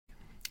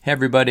Hey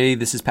everybody,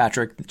 this is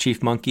Patrick, the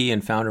Chief Monkey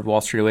and founder of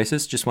Wall Street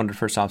Oasis. Just wanted to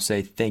first off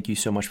say thank you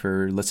so much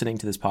for listening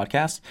to this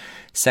podcast.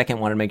 Second,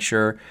 want to make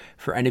sure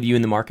for any of you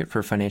in the market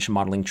for financial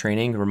modeling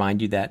training,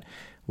 remind you that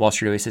Wall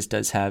Street Oasis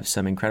does have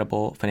some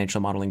incredible financial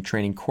modeling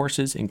training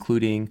courses,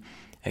 including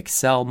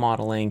Excel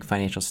modeling,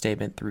 financial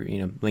statement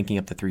through, linking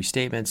up the three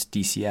statements,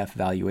 DCF,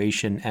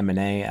 valuation,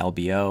 M&A,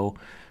 LBO,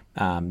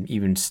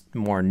 even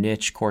more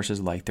niche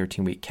courses like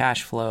 13-week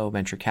cash flow,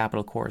 venture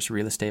capital course,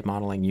 real estate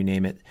modeling, you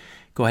name it.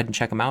 Go ahead and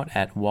check them out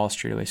at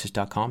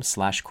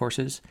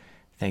wallstreetoasis.com/courses.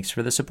 Thanks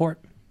for the support.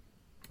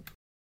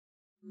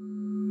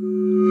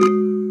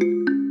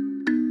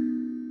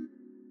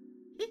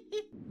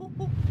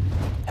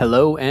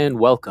 Hello and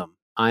welcome.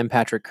 I'm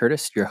Patrick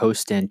Curtis, your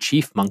host and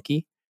Chief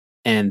Monkey,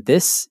 and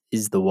this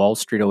is the Wall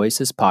Street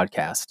Oasis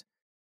podcast.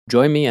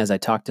 Join me as I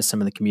talk to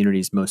some of the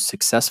community's most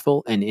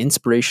successful and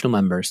inspirational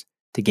members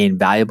to gain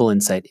valuable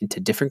insight into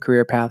different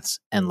career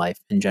paths and life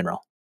in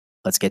general.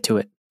 Let's get to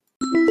it.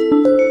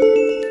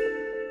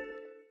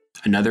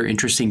 Another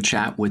interesting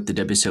chat with the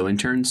WSO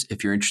interns.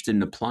 If you're interested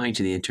in applying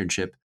to the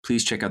internship,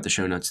 please check out the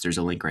show notes. There's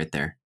a link right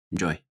there.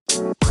 Enjoy.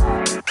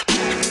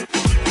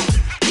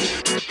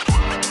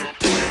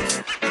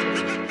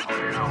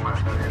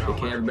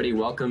 Okay, everybody,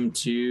 welcome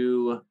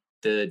to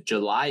the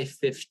July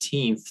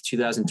 15th,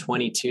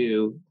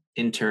 2022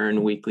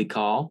 intern weekly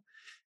call.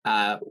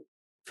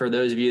 For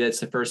those of you that's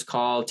the first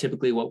call,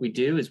 typically what we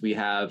do is we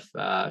have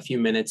a few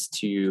minutes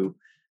to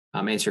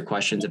answer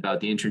questions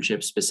about the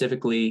internship,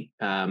 specifically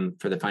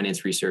for the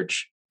finance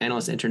research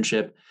analyst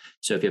internship.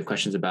 So if you have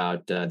questions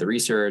about the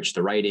research,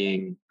 the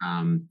writing,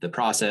 the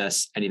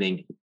process,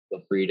 anything,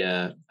 feel free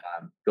to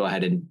go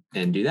ahead and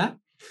do that.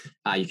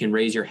 You can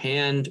raise your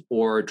hand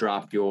or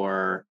drop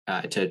your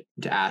to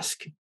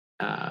ask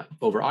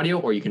over audio,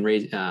 or you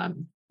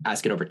can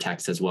ask it over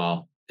text as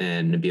well.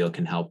 And Nabil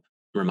can help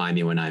remind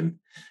me when I'm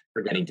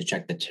forgetting to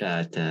check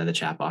the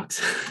chat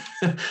box.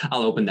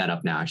 I'll open that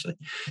up now, actually.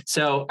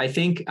 So I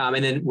think,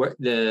 and then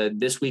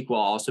this week we'll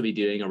also be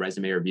doing a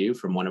resume review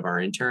from one of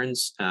our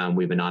interns.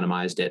 We've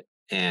anonymized it,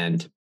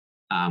 and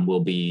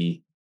we'll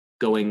be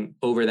going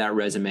over that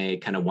resume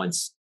kind of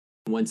once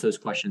those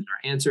questions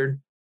are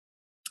answered.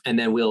 And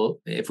then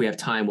if we have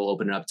time, we'll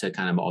open it up to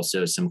kind of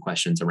also some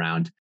questions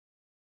around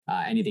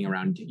anything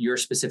around your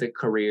specific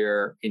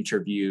career,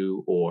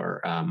 interview,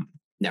 or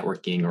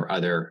networking, or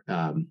other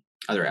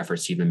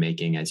efforts you've been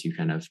making as you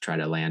kind of try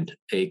to land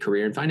a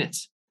career in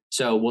finance.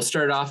 So we'll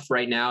start off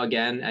right now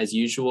again, as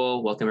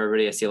usual. Welcome,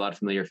 everybody. I see a lot of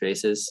familiar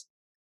faces.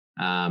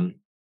 Abhijit's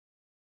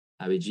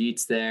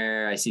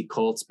there. I see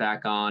Colt's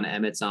back on.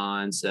 Emmett's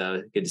on.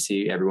 So good to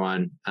see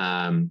everyone.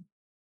 I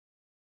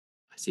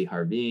see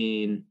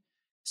Harveen.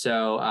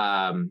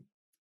 So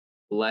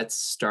let's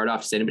start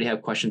off. Does anybody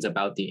have questions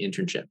about the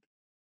internship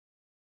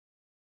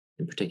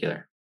in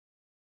particular?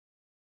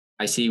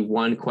 I see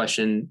one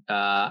question,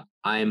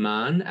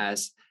 Ayman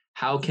asks,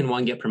 how can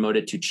one get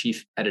promoted to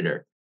chief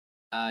editor?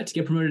 To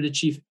get promoted to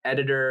chief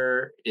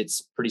editor,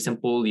 it's pretty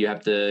simple. You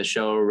have to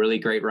show really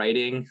great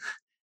writing.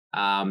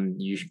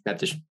 You have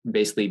to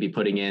basically be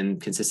putting in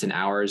consistent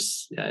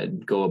hours,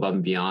 go above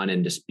and beyond,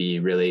 and just be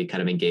really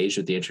kind of engaged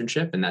with the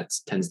internship. And that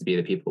tends to be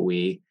the people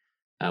we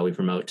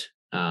promote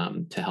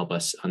to help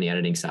us on the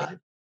editing side.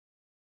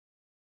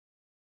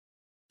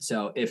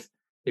 So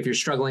if you're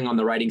struggling on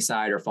the writing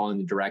side or following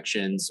the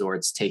directions, or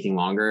it's taking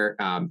longer,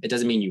 it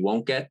doesn't mean you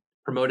won't get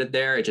promoted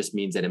there. It just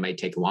means that it might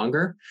take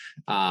longer.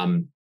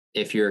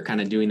 If you're kind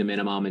of doing the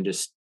minimum and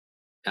just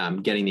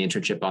getting the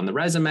internship on the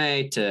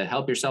resume to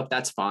help yourself,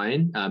 that's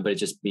fine. But it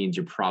just means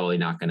you're probably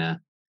not going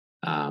to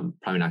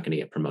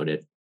get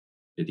promoted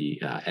to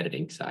the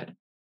editing side.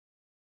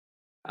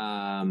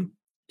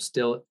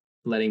 Still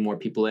letting more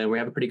people in. We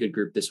have a pretty good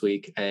group this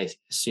week. I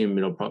assume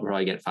it'll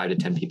probably get 5 to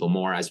 10 people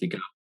more as we go.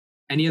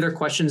 Any other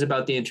questions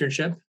about the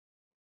internship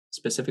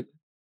specifically?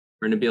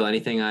 Or Nabil,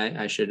 anything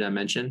I should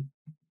mention?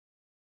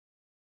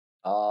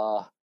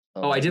 I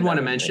did want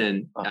to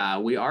mention,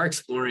 we are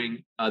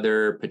exploring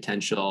other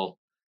potential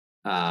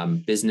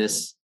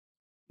business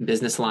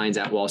lines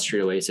at Wall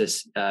Street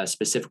Oasis,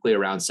 specifically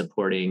around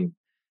supporting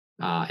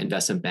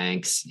investment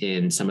banks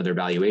in some of their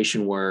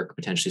valuation work,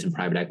 potentially some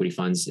private equity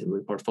funds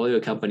with portfolio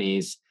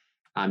companies,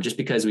 just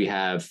because we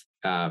have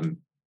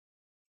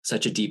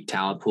such a deep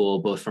talent pool,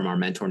 both from our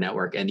mentor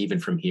network and even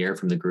from here,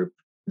 from the group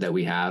that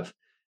we have.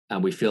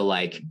 We feel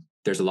like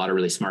there's a lot of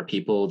really smart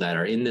people that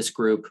are in this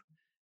group.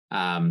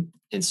 And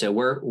so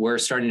we're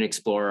starting to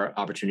explore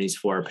opportunities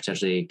for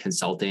potentially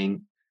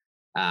consulting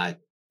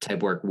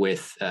type work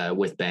with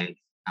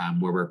banks,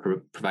 where we're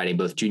providing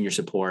both junior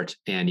support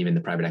and even the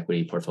private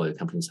equity portfolio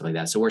companies, stuff like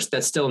that. So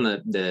that's still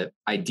in the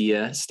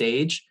idea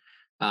stage.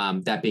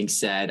 That being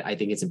said, I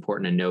think it's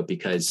important to note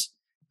because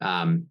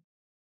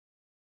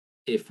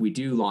if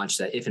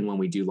and when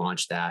we do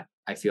launch that,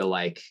 I feel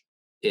like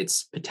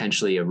it's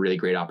potentially a really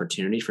great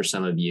opportunity for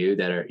some of you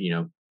that are,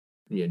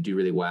 do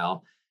really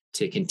well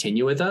to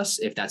continue with us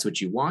if that's what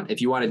you want.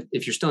 If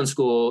you're still in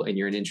school and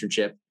you're in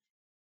internship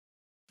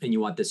and you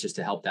want this just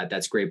to help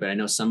that's great. But I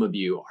know some of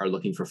you are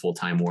looking for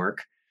full-time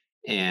work,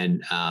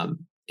 and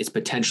it's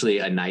potentially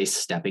a nice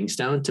stepping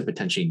stone to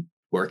potentially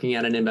working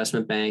at an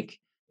investment bank.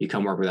 You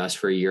come work with us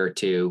for a year or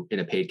two in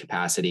a paid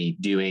capacity,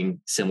 doing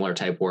similar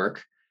type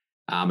work.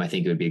 I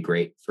think it would be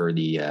great for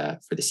the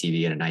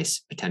CV and a nice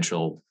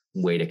potential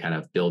way to kind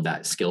of build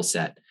that skill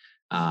set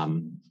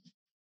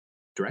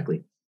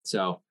directly.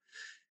 So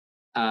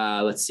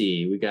let's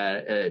see. We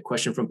got a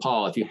question from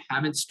Paul. If you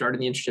haven't started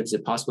the internship, is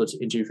it possible to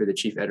interview for the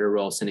chief editor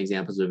role? Send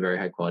examples of very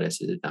high quality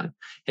essays done.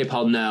 Hey,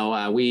 Paul,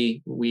 no,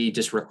 we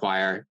just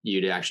require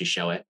you to actually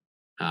show it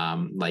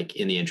like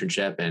in the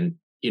internship, and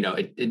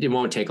it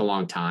won't take a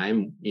long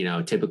time.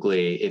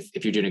 Typically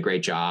if you're doing a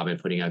great job and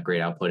putting out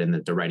great output and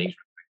the writing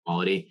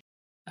quality,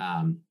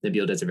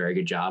 Nabil does a very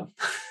good job.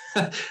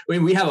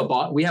 we have a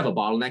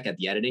bottleneck at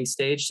the editing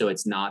stage, so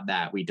it's not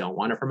that we don't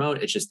want to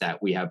promote. It's just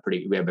that we have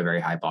a very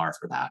high bar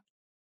for that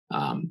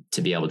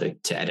to be able to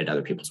edit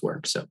other people's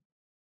work. So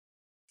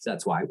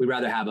that's why we'd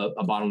rather have a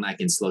bottleneck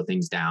and slow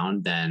things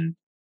down than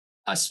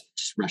us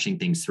just rushing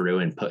things through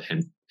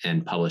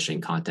and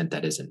publishing content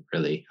that isn't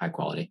really high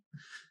quality.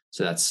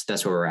 So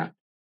that's where we're at.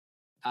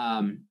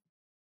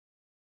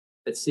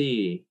 Let's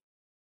see.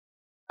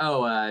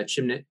 Oh,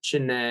 Chin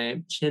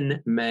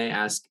May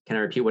asked, can I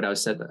repeat what I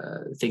was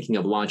thinking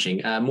of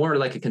launching? More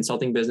like a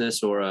consulting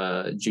business or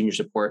a junior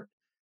support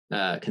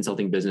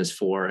consulting business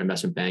for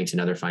investment banks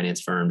and other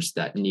finance firms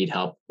that need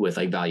help with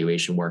like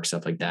valuation work,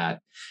 stuff like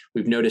that.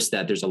 We've noticed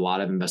that there's a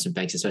lot of investment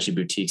banks, especially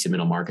boutiques and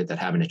middle market, that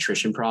have an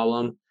attrition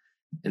problem,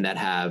 and that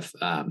have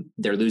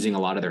they're losing a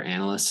lot of their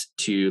analysts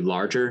to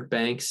larger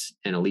banks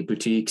and elite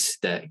boutiques,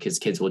 that because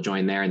kids will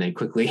join there and then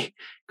quickly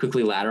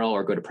lateral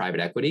or go to private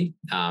equity.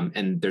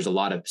 And there's a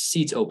lot of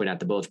seats open at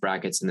the both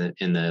brackets in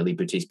the elite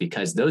boutiques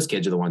because those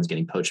kids are the ones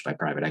getting poached by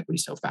private equity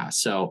so fast.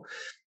 So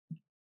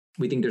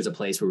we think there's a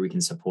place where we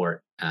can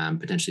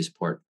potentially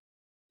support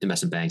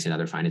investment banks and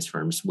other finance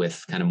firms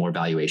with kind of more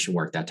valuation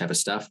work, that type of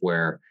stuff,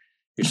 where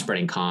you're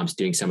spreading comps,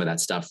 doing some of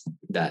that stuff,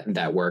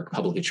 that work,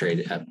 publicly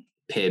traded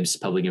PIBs,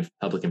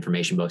 public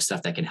information books,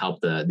 stuff that can help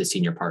the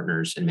senior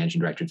partners and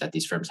managing directors at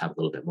these firms have a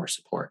little bit more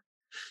support.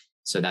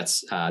 So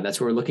that's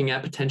what we're looking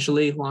at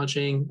potentially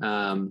launching.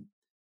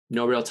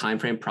 No real time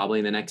frame,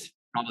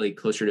 probably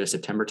closer to a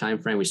September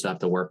timeframe. We still have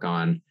to work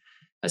on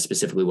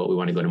specifically what we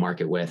want to go to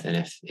market with,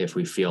 and if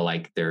we feel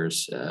like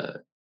there's a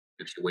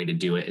way to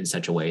do it in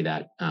such a way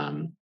that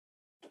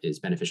is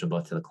beneficial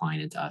both to the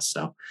client and to us.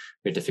 So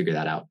we have to figure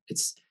that out.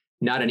 It's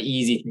not an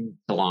easy thing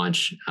to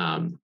launch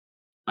by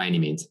any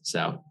means.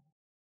 So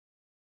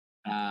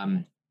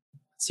let's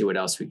see what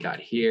else we got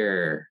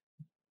here.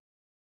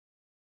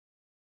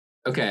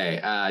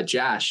 Okay,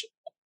 Josh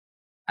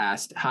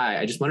asked, hi,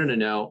 I just wanted to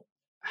know,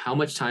 how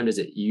much time does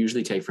it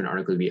usually take for an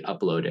article to be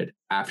uploaded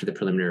after the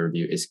preliminary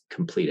review is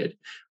completed?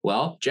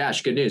 Well,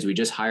 Josh, good news. We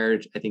just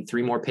hired, I think,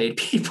 3 more paid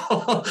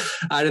people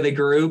out of the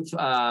group.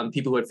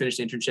 People who had finished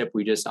the internship,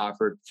 we just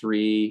offered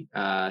 3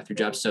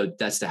 jobs. So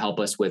that's to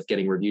help us with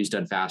getting reviews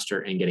done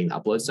faster and getting the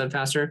uploads done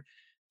faster.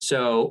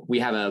 So we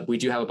do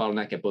have a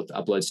bottleneck at both the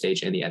upload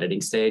stage and the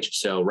editing stage.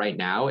 So right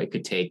now it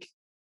could take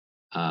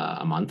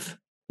a month,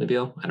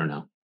 Nabil. I don't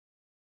know.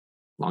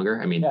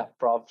 Longer. I mean, yeah,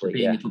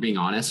 probably. For being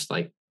honest,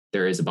 like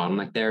there is a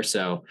bottleneck there.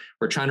 So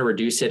we're trying to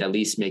reduce it, at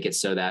least make it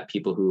so that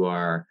people who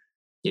are,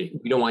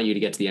 we don't want you to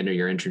get to the end of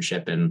your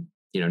internship and,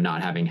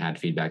 not having had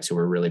feedback. So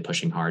we're really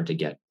pushing hard to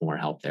get more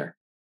help there.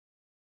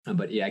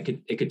 But yeah,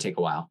 it could take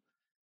a while,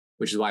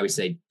 which is why we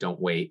say, don't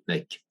wait,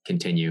 like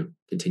continue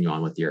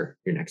on with your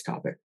next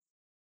topic.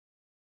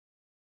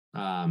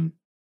 But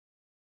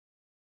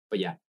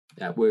yeah,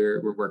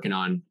 we're working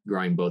on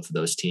growing both of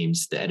those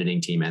teams, the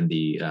editing team and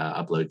the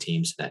upload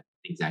teams, that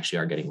things actually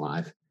are getting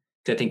live.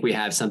 I think we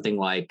have something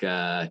like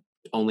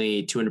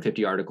only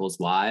 250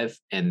 articles live,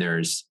 and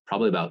there's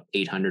probably about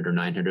 800 or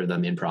 900 of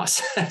them in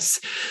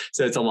process.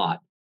 So it's a lot.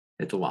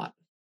 But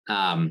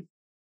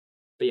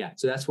yeah,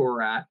 so that's where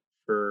we're at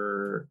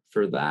for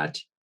that.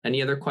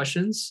 Any other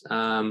questions?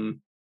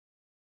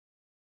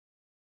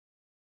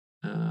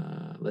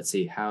 Let's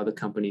see, how the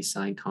company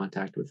signed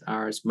contact with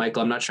ours.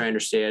 Michael, I'm not sure I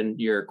understand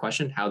your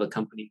question, how the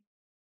company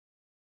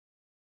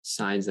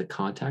signs the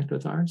contact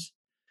with ours.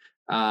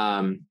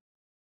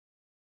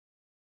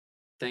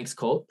 Thanks,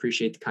 Colt.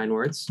 Appreciate the kind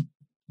words.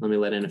 Let me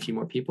let in a few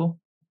more people.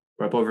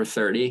 We're up over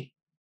 30.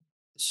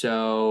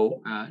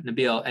 So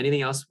Nabil,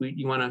 anything else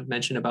you want to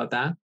mention about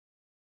that?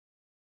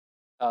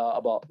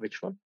 About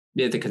which one?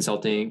 Yeah, the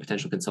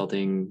potential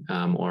consulting,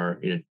 or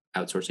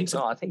outsourcing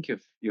stuff. No, I think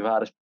you've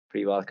had it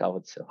pretty well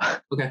covered. So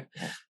okay.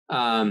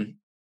 And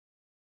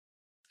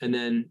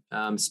then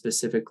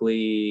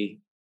specifically,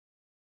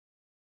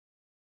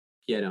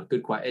 yeah, no,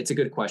 good. It's a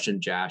good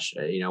question, Josh.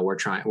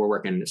 We're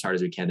working as hard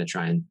as we can to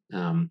try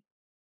and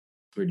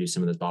reduce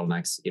some of those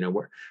bottlenecks.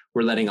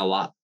 We're letting a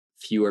lot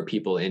fewer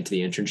people into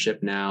the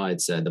internship now.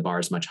 It's the bar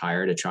is much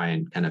higher to try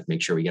and kind of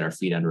make sure we get our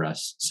feet under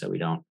us, so we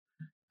don't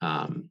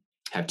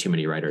have too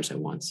many writers at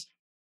once.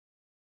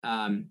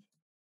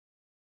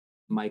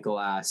 Michael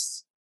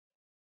asks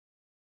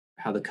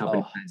how the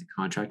company signs a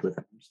contract with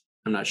others.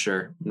 I'm not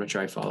sure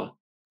I follow.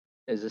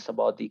 Is this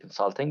about the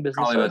consulting business?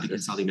 Probably about the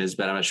consulting business,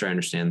 but I'm not sure I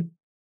understand.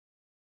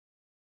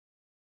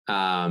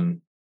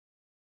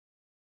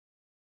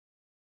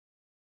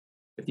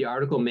 If the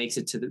article makes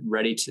it to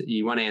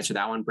you want to answer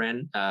that one,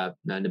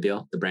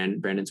 Nabil,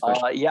 Brandon's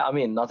question? Yeah, I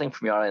mean, nothing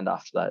from your end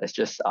after that. It's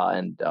just,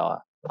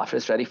 after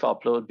it's ready for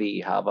upload, we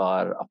have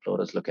our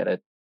uploaders look at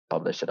it,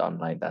 publish it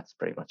online. That's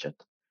pretty much it.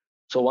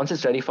 So once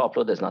it's ready for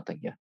upload, there's nothing.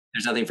 Yeah.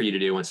 There's nothing for you to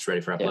do once it's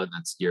ready for upload. Yeah.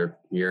 That's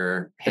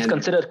your. It's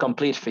considered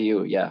complete for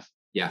you. Yeah.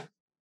 Yeah.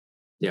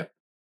 Yeah.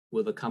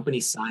 Will the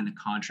company sign the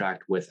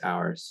contract with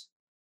ours?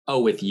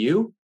 Oh, with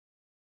you?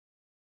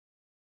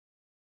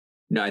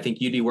 No, I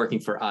think you'd be working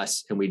for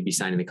us and we'd be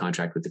signing the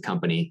contract with the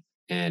company.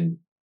 And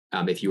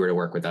if you were to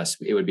work with us,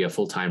 it would be a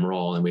full-time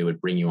role and we would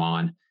bring you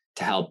on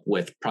to help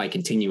with probably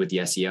continue with the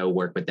SEO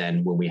work. But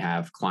then when we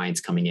have clients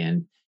coming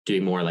in,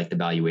 doing more like the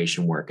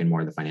valuation work and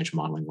more of the financial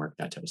modeling work,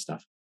 that type of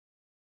stuff.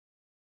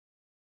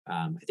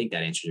 I think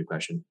that answers your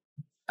question.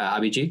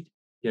 Abhijit,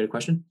 you had a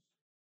question?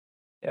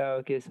 Yeah,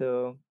 okay.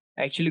 So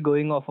actually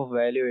going off of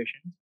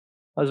valuation,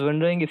 I was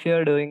wondering if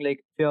you're doing if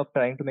you're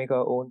trying to make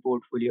our own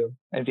portfolio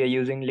and we are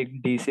using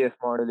DCF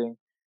modeling,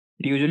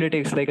 it usually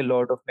takes a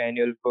lot of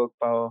manual work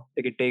power.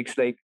 It takes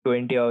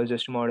 20 hours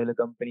just to model a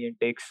company and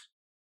takes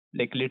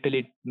literally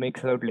it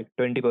makes out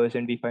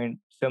 20% we find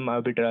some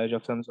arbitrage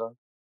of some sort.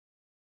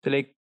 So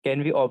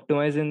can we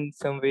optimize in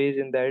some ways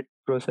in that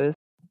process?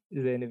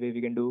 Is there any way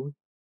we can do?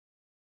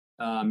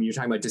 You're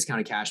talking about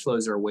discounted cash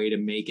flows or a way to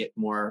make it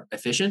more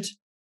efficient?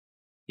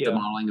 Yeah. The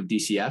modeling of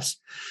DCFs.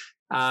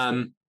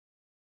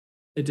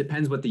 It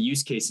depends what the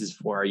use case is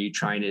for. Are you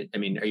trying to,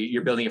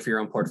 you're building it for your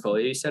own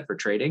portfolio, you said, for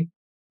trading?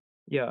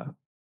 Yeah.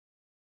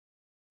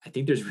 I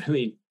think there's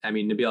really,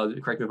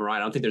 Nabil, correct me if I'm wrong, I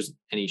don't think there's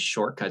any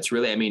shortcuts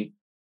really.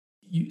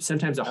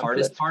 Sometimes the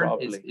hardest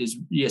part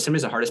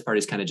sometimes the hardest part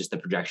is kind of just the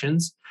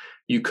projections.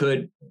 You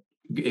could,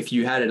 if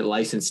you had a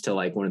license to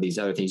one of these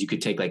other things, you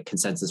could take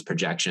consensus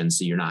projections.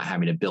 So you're not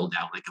having to build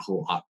out a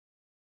whole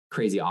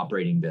crazy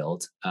operating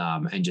build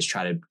and just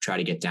try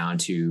to get down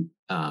to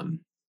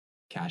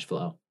cash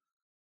flow.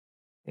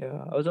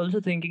 Yeah, I was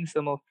also thinking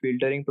some of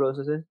filtering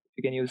processes.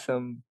 You can use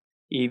some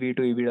EV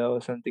to EBITDA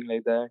or something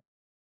like that.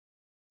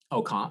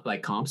 Oh,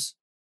 comps,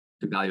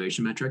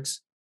 evaluation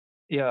metrics.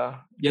 Yeah,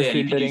 yeah.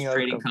 You can use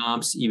trading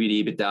comps, EV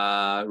to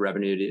EBITDA,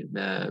 revenue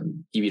to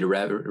EV to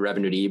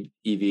revenue to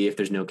EV if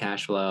there's no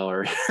cash flow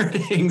or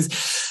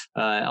things.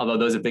 Although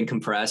those have been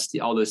compressed,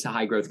 all those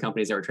high growth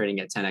companies that were trading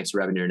at 10x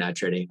revenue are now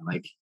trading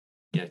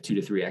 2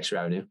 to 3x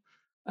revenue.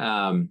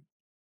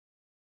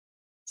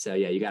 So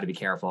yeah, you got to be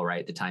careful,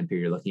 right? The time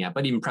period you're looking at,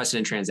 but even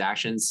precedent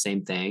transactions,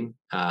 same thing.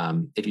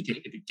 If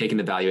you've taken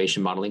the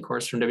valuation modeling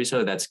course from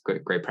WSO, that's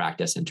great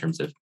practice in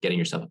terms of getting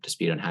yourself up to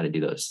speed on how to do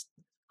those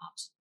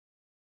comps.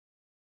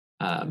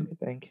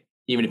 Thank you.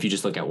 Even if you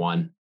just look at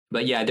one,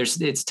 but yeah,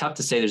 it's tough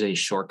to say there's any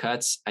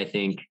shortcuts. I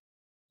think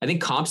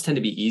comps tend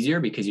to be easier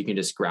because you can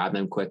just grab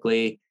them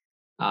quickly,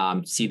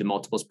 see the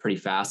multiples pretty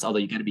fast. Although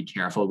you got to be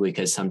careful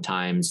because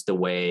sometimes the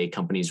way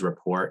companies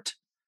report,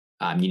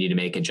 you need to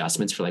make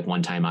adjustments for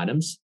one-time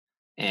items.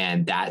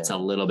 And that's a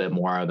little bit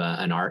more of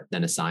an art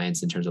than a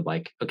science in terms of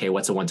okay,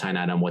 what's a one-time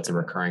item? What's a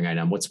recurring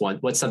item? What's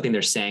something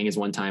they're saying is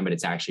one time, but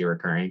it's actually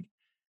recurring.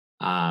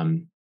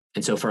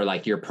 And so for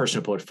your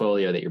personal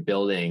portfolio that you're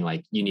building,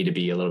 you need to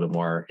be a little bit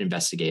more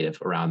investigative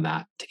around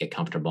that to get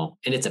comfortable.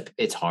 And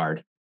it's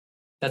hard.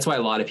 That's why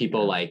a lot of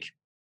people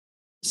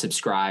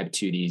subscribe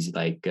to these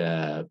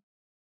to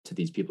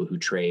these people who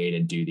trade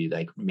and do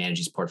the manage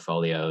these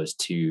portfolios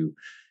to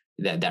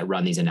that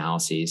run these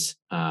analyses.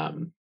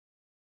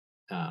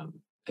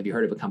 Have you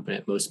heard of a company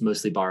that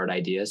mostly borrowed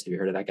ideas? Have you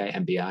heard of that guy,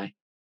 MBI?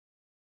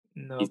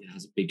 No. He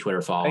has a big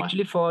Twitter following. I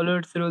actually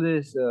followed through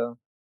this.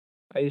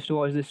 I used to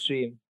watch this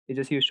stream. He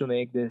just used to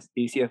make this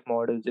DCF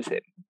model, just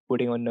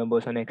putting on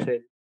numbers on Excel.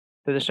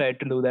 So I just tried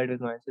to do that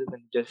with myself,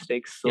 and it just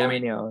takes so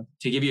many hours.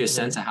 To give you a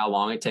sense of how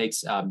long it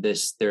takes,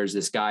 there's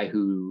this guy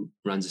who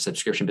runs a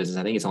subscription business.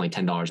 I think it's only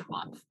 $10 a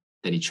month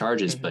that he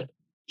charges, but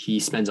he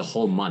spends a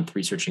whole month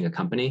researching a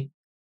company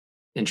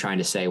and trying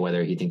to say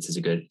whether he thinks it's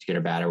a good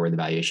or bad or where the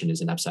valuation is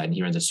an upside. And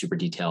he runs a super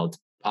detailed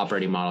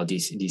operating model,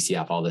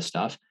 DCF, all this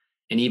stuff.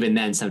 And even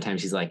then,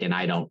 sometimes he's and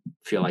I don't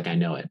feel like I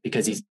know it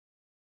because he's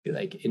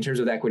in terms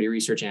of equity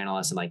research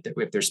analysts and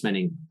if they're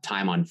spending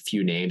time on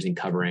few names and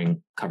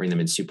covering them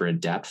in super in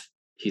depth,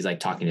 he's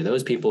talking to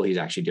those people. He's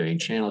actually doing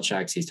channel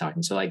checks. He's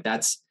talking. So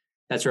that's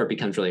where it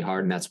becomes really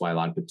hard. And that's why a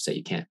lot of people say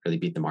you can't really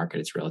beat the market.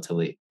 It's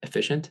relatively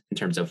efficient in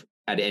terms of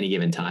at any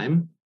given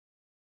time.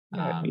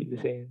 The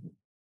same.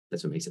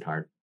 That's what makes it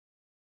hard.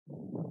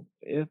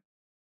 Yeah.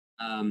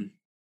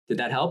 Did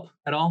that help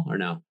at all or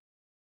no?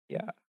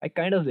 Yeah, I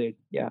kind of did.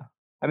 Yeah.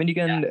 You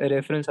can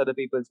reference other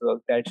people's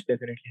work. That's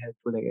definitely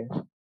helpful, I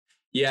guess.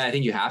 Yeah, I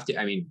think you have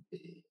to.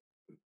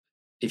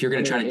 If you're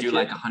going to try to do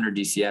 100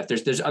 DCF,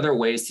 there's other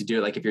ways to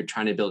do it. If you're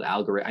trying to build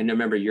algorithm, I know,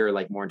 remember you're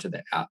more into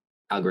the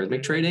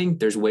algorithmic trading.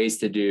 There's ways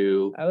to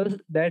do.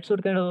 That's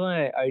what kind of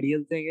my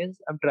ideal thing is.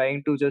 I'm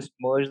trying to just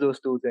merge those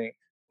two things.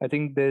 I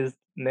think there's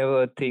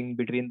never a thing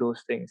between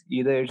those things.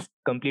 Either it's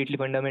completely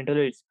fundamental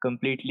or it's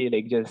completely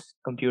just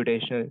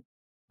computational.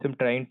 So I'm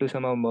trying to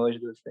somehow merge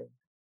those things.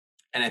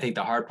 And I think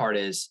the hard part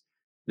is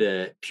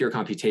the pure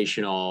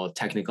computational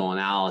technical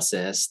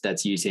analysis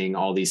that's using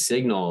all these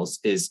signals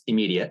is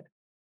immediate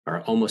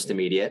or almost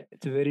immediate.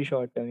 It's very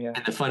short term, yeah.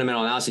 And the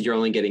fundamental analysis, you're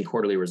only getting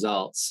quarterly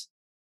results,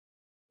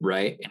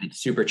 right? And it's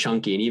super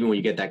chunky. And even when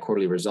you get that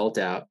quarterly result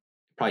out,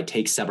 it probably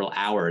takes several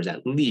hours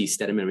at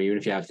least at a minimum, even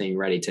if you have thing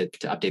ready to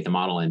update the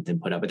model and then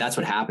put up. But that's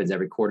what happens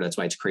every quarter. That's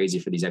why it's crazy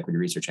for these equity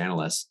research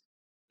analysts.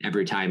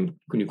 Every time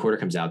a new quarter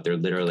comes out, they're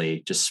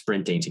literally just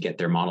sprinting to get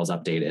their models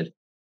updated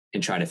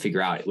and try to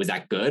figure out, was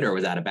that good or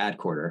was that a bad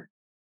quarter?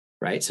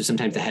 Right. So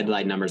sometimes the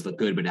headline numbers look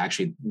good, but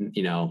actually,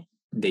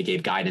 they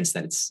gave guidance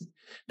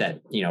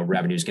that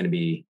revenue is going to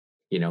be,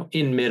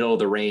 in middle of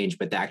the range,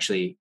 but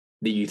actually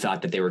that you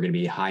thought that they were going to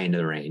be high into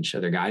the range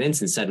of their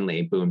guidance. And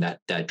suddenly, boom,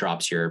 that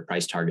drops your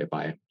price target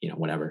by,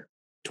 whatever,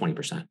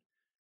 20%.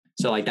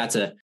 So like, I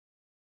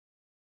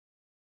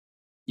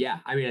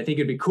mean, I think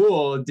it'd be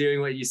cool doing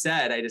what you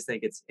said. I just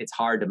think it's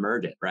hard to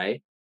merge it.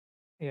 Right.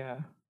 Yeah.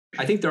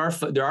 I think there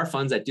are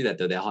funds that do that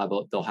though.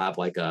 They'll have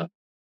like a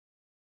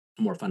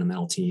more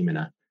fundamental team and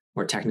a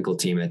more technical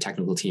team. And the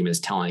technical team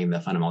is telling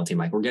the fundamental team,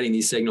 like, we're getting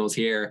these signals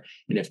here.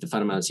 And if the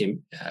fundamental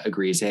team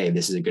agrees, hey,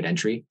 this is a good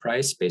entry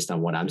price based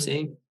on what I'm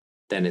seeing,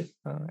 then it,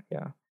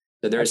 yeah.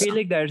 So I feel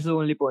like that's the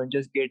only point,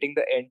 just getting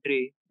the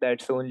entry.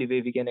 That's the only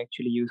way we can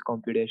actually use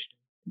computation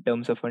in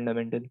terms of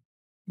fundamental.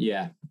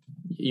 Yeah.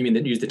 You mean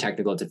that use the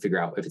technical to figure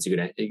out if it's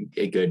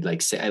a good,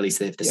 like, say, at least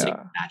if the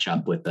signal match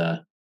up with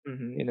the,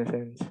 in a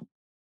sense.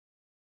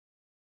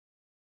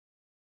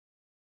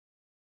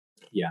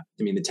 Yeah.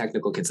 I mean, the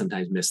technical can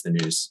sometimes miss the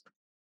news,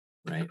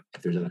 right?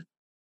 If there's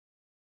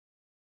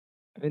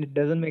it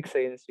doesn't make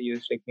sense to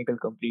use technical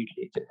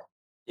completely. Just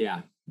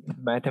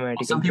mathematical.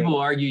 Well, some people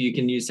argue you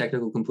can use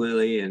technical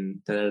completely and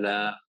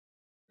then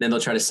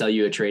they'll try to sell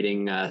you a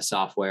trading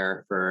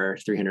software for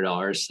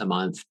 $300 a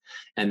month.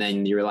 And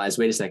then you realize,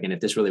 wait a second, if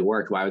this really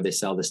worked, why would they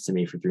sell this to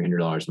me for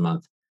 $300 a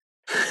month?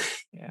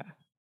 Yeah.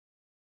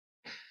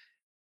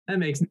 That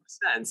makes no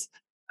sense.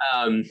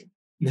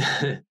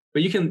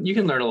 But you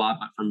can learn a lot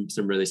from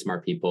some really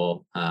smart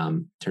people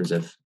in terms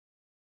of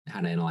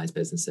how to analyze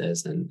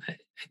businesses. And I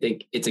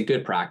think it's a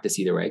good practice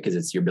either way,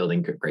 because you're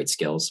building great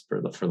skills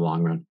for the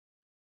long run.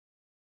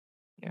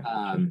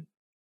 Yeah.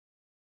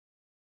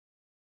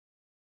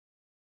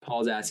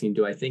 Paul's asking,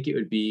 do I think it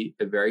would be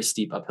a very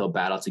steep uphill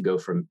battle to go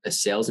from a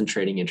sales and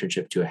trading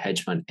internship to a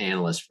hedge fund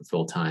analyst for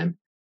full time?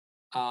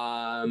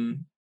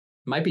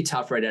 Might be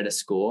tough right out of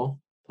school,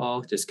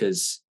 Paul, just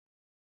because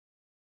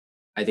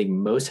I think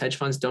most hedge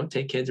funds don't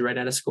take kids right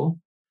out of school.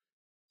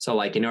 So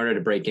like, in order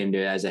to break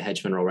into as a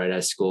hedge fund role right out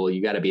of school,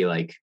 you got to be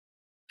like,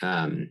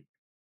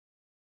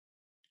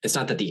 it's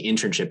not that the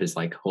internship is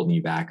like holding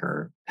you back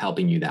or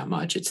helping you that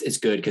much. It's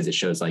good because it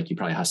shows like you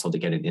probably hustled to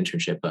get an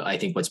internship. But I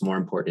think what's more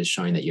important is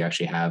showing that you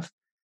actually have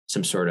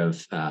some sort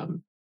of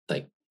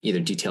like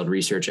either detailed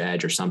research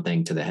edge or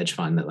something to the hedge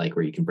fund that like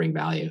where you can bring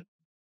value.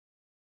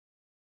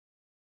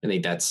 I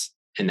think that's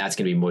going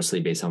to be mostly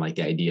based on like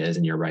the ideas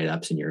and your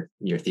write-ups and your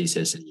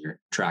thesis and your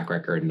track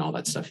record and all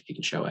that stuff. If you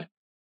can show it.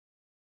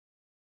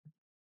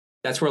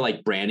 That's where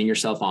like branding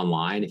yourself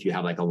online, if you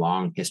have like a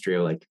long history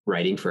of like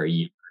writing for a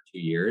year or 2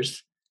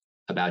 years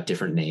about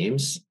different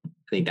names, I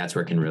think that's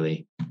where it can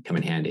really come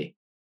in handy.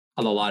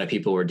 Although a lot of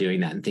people were doing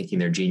that and thinking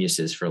they're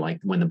geniuses for like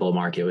when the bull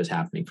market was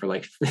happening for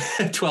like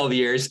 12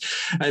 years.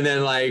 And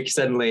then like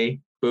suddenly,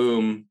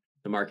 boom,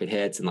 the market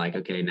hits and like,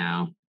 okay,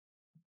 now,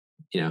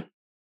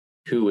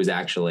 who was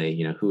actually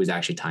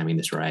timing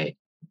this right?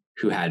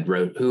 Who had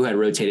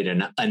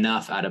rotated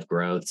enough out of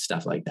growth,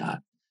 stuff like that,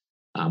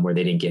 where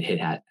they didn't get hit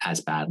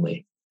as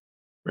badly.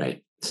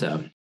 Right.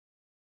 So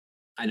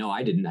I know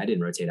I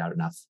didn't rotate out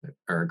enough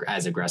or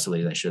as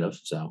aggressively as I should have.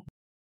 So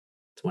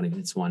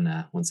it's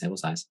one sample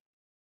size.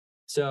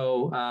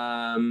 So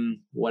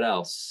what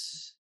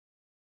else?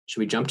 Should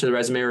we jump to the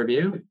resume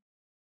review?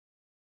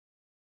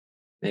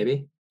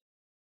 Maybe.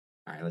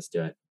 All right, let's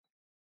do it.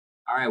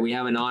 All right, we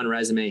have a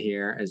non-resume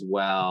here as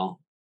well.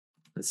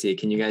 Let's see.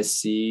 Can you guys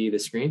see the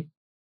screen?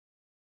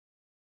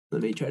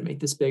 Let me try to make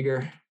this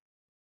bigger.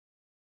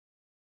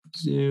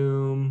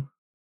 Zoom.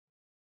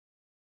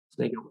 Let's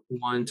make it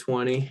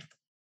 120.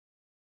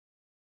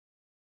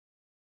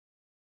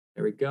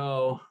 There we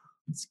go.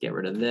 Let's get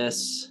rid of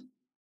this.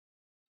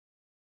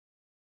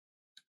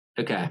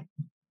 Okay.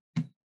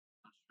 I'll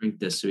shrink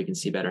this so we can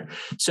see better.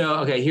 So,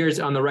 okay, here's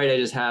on the right, I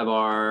just have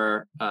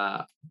our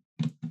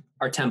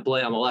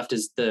template. On the left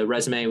is the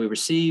resume we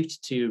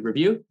received to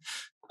review.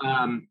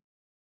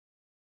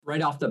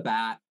 Right off the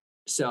bat.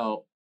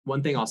 So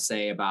one thing I'll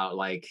say about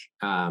like,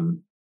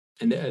 and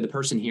the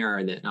person here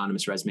in the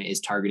anonymous resume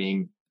is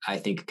targeting, I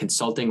think,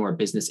 consulting or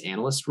business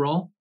analyst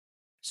role.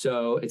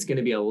 So it's going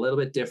to be a little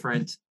bit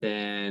different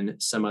than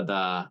some of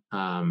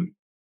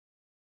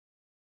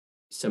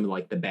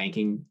like the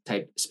banking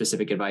type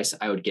specific advice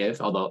I would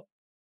give. Although,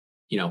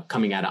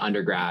 coming out of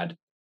undergrad,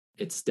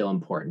 it's still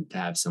important to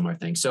have similar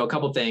things. So a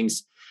couple of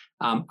things.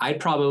 I'd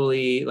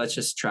probably, let's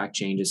just track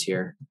changes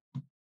here.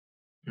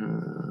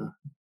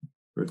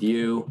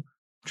 Review,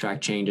 track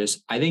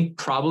changes. I think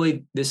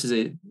probably this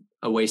is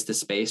a waste of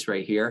space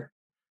right here.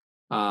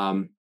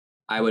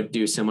 I I would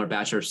do similar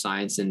Bachelor of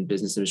Science in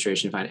Business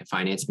Administration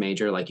Finance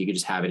major. Like you could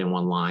just have it in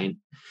one line.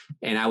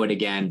 And I would,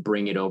 again,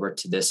 bring it over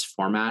to this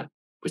format,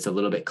 which is a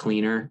little bit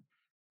cleaner.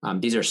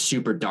 These are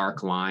super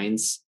dark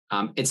lines.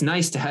 It's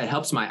nice to it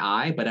helps my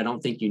eye, but I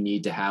don't think you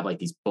need to have like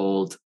these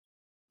bold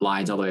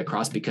lines all the way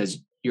across because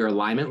your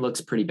alignment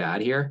looks pretty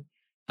bad here.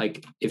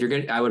 Like if you're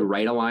going to, I would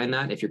right align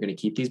that if you're going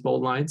to keep these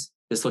bold lines.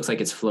 This looks like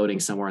it's floating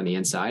somewhere on the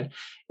inside.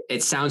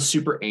 It sounds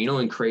super anal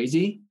and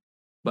crazy,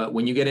 but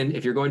when you get in,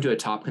 if you're going to a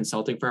top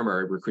consulting firm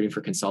or recruiting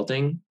for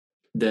consulting,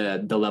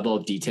 the level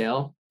of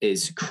detail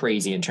is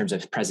crazy in terms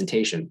of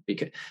presentation.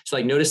 Because so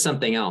like notice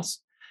something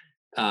else.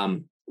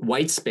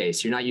 White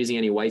space. You're not using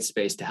any white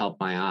space to help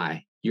my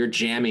eye. You're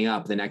jamming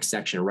up the next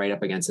section right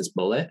up against this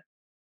bullet,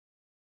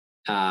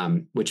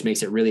 which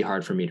makes it really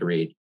hard for me to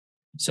read.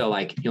 So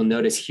like you'll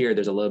notice here,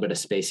 there's a little bit of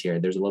space here.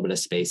 There's a little bit of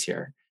space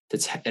here.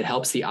 It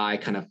helps the eye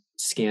kind of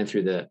scan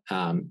through the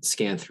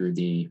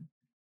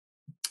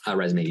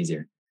resume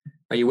easier.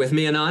 Are you with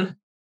me, Anand?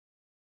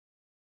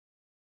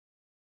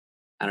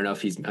 I don't know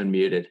if he's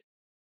unmuted.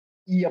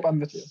 Yep,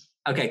 I'm with you.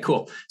 Okay,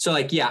 cool. So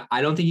like, yeah,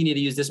 I don't think you need to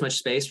use this much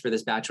space for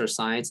this Bachelor of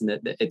Science, and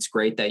that it's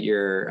great that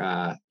you're,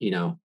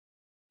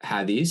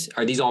 have these.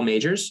 Are these all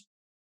majors?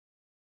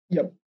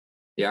 Yep.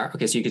 Yeah.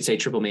 Okay. So you could say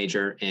triple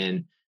major.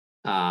 And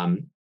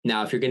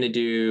now if you're going to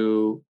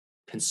do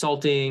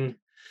consulting,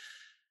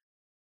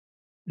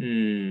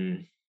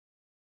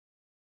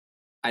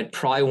 I'd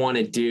probably want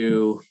to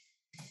do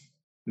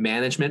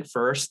management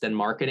first, then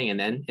marketing, and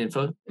then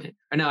info.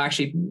 Or no,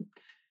 actually,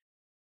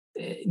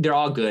 they're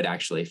all good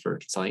actually for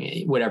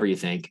consulting, whatever you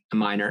think. A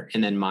minor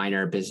and then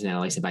minor business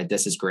analytics.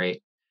 This is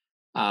great.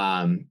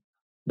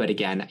 But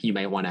again, you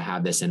might want to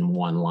have this in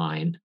one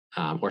line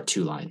or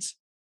two lines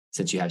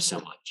since you have so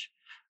much.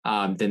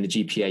 Then the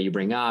GPA you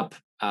bring up.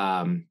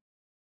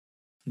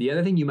 The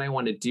other thing you might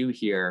want to do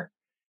here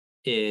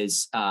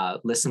is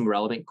list some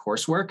relevant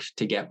coursework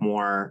to get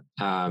more.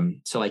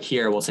 So like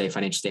here, we'll say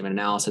financial statement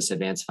analysis,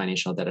 advanced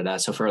financial,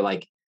 So for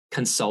like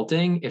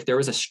consulting, if there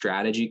was a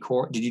strategy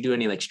course, did you do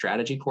any like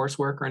strategy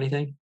coursework or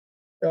anything?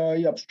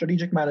 Yep,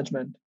 strategic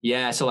management.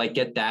 Yeah, so like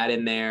get that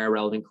in there,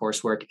 relevant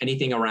coursework,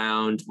 anything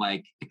around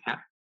like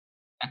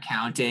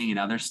accounting and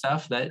other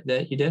stuff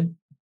that you did?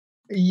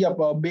 Yep,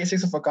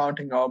 basics of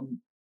accounting,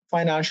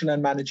 financial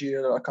and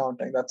managerial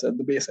accounting. That's it,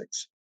 the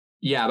basics.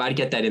 Yeah, but I'd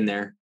get that in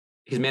there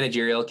because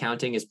managerial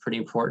accounting is pretty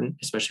important,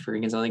 especially for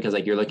consulting, because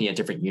like you're looking at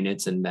different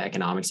units and the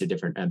economics of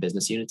different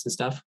business units and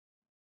stuff.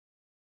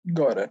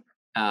 Got it.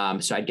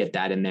 So I'd get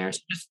that in there. So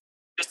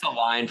just a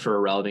line for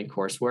relevant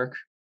coursework.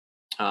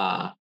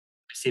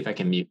 See if I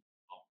can mute.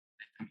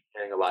 I'm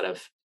hearing a lot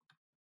of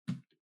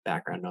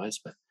background noise,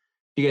 but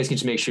you guys can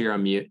just make sure you're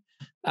on mute.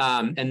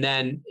 And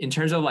then in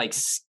terms of like,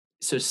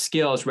 so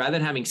skills, rather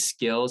than having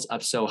skills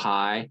up so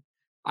high,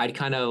 I'd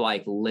kind of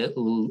like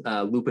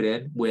loop it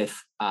in with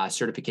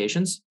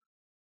certifications.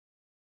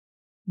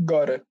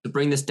 Got it. To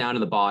bring this down to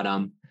the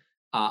bottom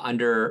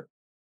under,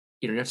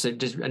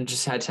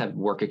 just had to have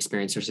work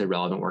experience or say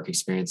relevant work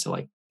experience. So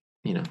like,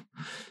 and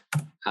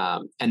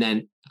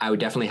then I would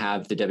definitely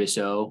have the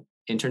WSO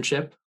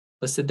internship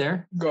listed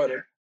there. Got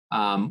it.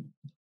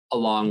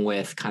 Along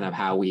with kind of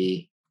how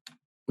we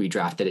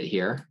drafted it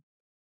here.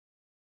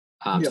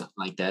 Something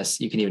like this.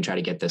 You can even try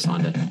to get this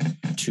onto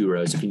 2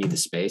 rows. If you need the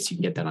space, you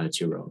can get that onto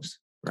 2 rows,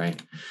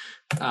 right?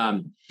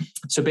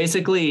 So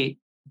basically,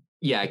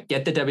 yeah,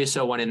 get the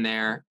WSO one in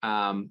there.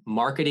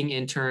 Marketing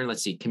intern,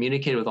 let's see,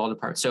 communicate with all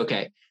departments. So,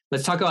 okay,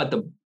 let's talk about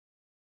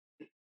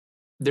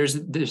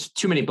there's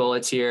too many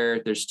bullets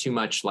here. There's too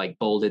much like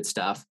bolded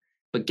stuff,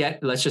 but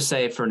let's just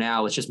say for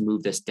now, let's just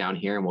move this down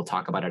here and we'll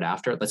talk about it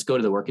after. Let's go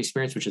to the work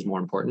experience, which is more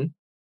important,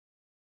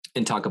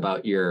 and talk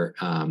about your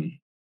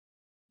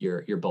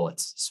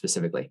bullets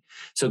specifically.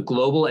 So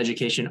global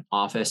education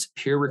office,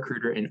 peer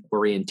recruiter, and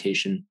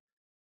orientation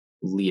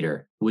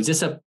leader. Was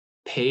this a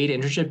paid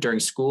internship during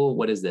school?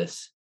 What is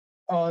this?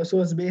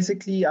 So it's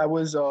basically, I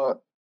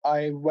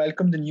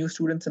welcome the new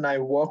students and I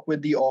work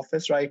with the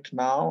office right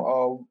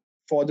now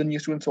for the new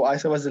students. So I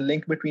serve as a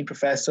link between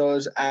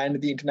professors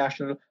and the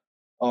international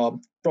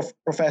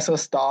professor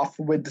staff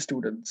with the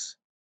students.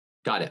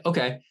 Got it.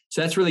 Okay.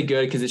 So that's really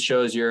good because it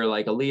shows you're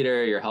like a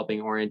leader, you're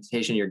helping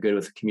orientation, you're good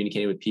with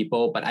communicating with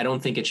people, but I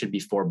don't think it should be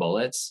 4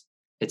 bullets.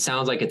 It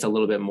sounds like it's a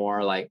little bit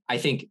more like, I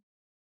think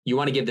you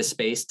want to give the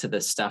space to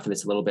the stuff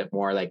that's a little bit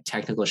more like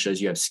technical,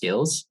 shows you have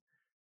skills.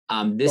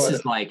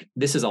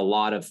 This is a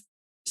lot of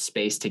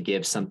space to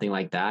give something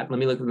like that. Let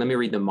me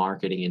read the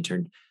marketing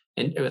intern.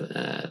 And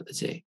let's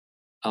see.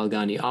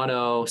 Algani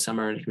Auto,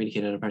 summer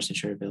communicated a person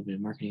shared availability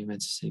of marketing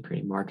events and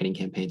creating marketing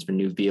campaigns for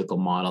new vehicle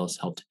models,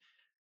 helped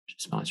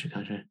sponsor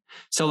contract.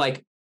 So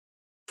like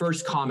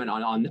first comment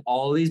on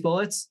all of these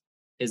bullets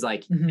is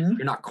like,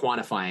 you're not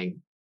quantifying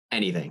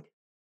anything.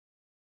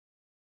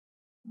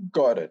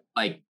 Got it.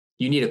 Like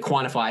you need to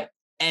quantify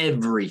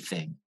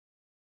everything.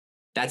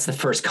 That's the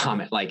first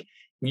comment. Like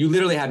you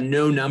literally have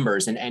no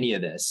numbers in any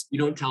of this. You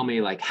don't tell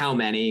me like how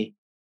many,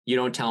 you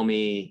don't tell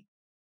me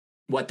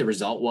what the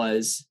result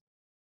was.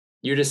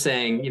 You're just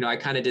saying, I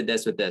kind of did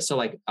this with this. So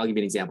like, I'll give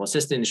you an example.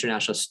 Assistant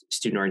International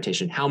Student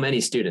Orientation. How many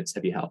students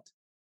have you helped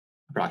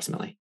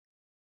approximately?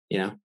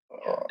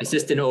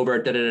 Assistant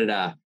over, tell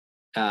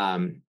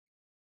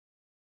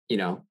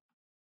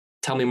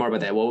me more about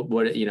that. Well,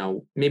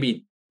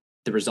 maybe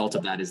the result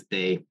of that is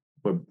they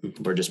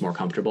were just more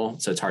comfortable.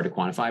 So it's hard to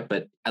quantify,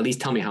 but at least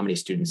tell me how many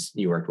students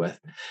you worked with.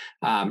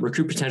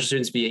 Recruit potential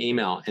students via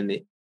email and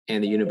the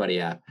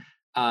Unibuddy app.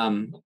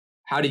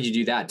 How did you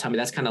do that? Tell me.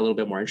 That's kind of a little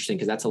bit more interesting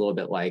because that's a little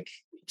bit like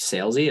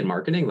salesy and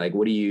marketing. Like,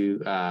 what do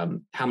you? How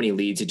many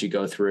leads did you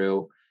go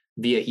through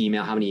via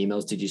email? How many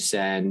emails did you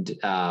send?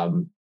 I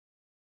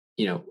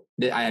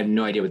have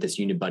no idea what this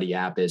Unibuddy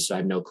app is, so I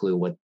have no clue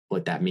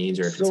what that means.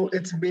 Or if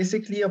it's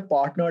basically a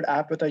partnered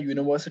app with a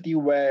university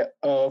where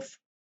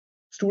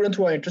students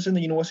who are interested in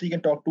the university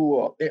can talk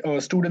to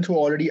students who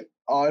already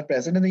are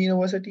present in the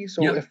university.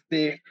 So if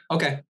they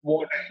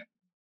want.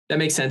 That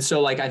makes sense.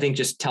 So like, I think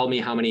just tell me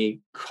how many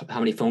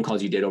phone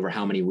calls you did over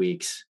how many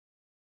weeks.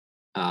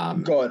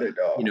 Got it.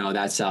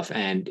 That stuff.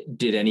 And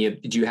do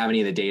you have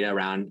any of the data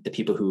around the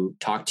people who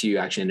talked to you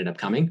actually ended up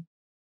coming?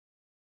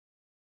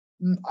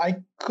 I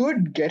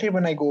could get it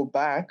when I go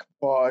back,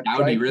 but that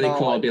would be really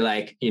cool. I'd be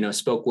like,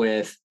 spoke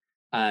with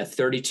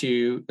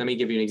 32. Let me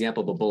give you an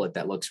example of a bullet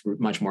that looks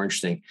much more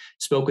interesting.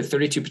 Spoke with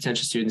 32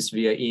 potential students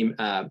via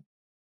email.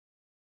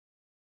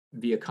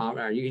 You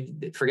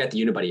can forget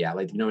the Unibuddy app.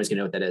 Like, no one's gonna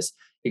know what that is.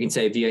 You can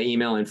say via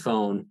email and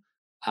phone,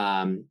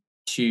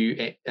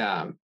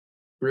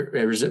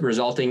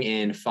 resulting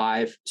in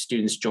 5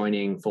 students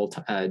joining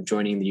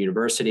the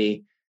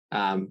university.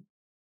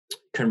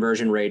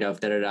 Conversion rate of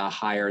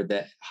higher,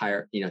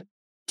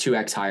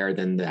 2x higher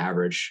than the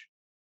average.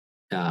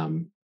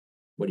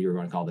 What do you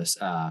want to call this?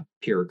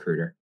 Peer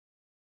recruiter.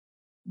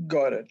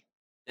 Got it.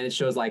 And it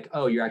shows like,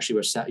 oh, you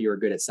were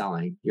good at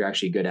selling. You're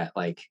actually good at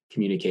like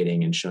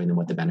communicating and showing them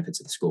what the benefits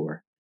of the school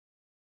were.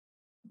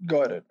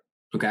 Got it.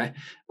 Okay.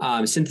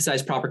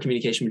 Synthesize proper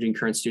communication between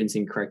current students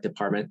in correct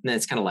department. And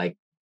that's kind of like,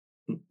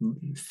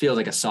 feels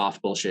like a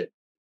soft bullshit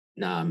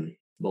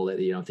bullet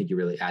that you don't think you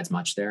really adds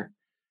much there.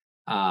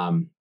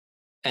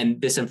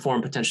 And this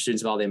informed potential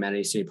students of all the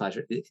amenities, student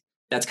pleasure.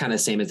 That's kind of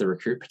the same as the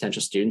recruit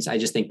potential students. I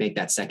just think make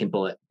that second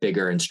bullet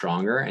bigger and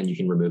stronger, and you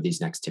can remove these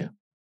next 2.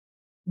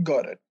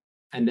 Got it.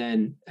 And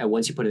then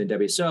once you put in the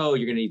WSO,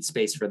 you're going to need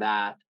space for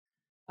that.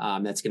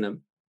 That's going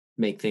to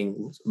make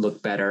things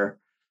look better.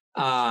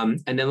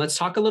 And then let's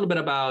talk a little bit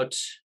about,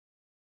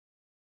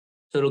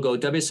 so it'll go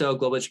WSO,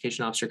 Global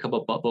Education Officer, a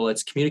couple of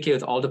bullets, communicate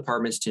with all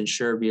departments to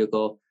ensure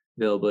vehicle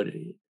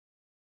availability.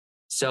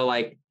 So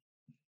like,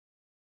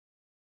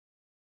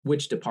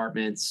 which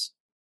departments?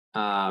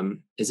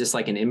 Is this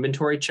like an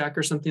inventory check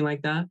or something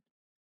like that?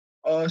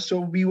 So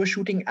we were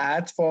shooting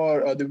ads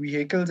for the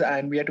vehicles,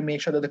 and we had to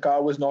make sure that the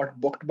car was not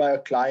booked by a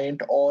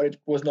client, or it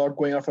was not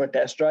going out for a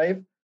test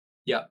drive.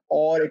 Yeah.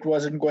 Or it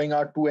wasn't going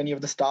out to any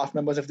of the staff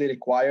members if they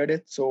required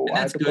it. So and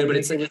that's good, but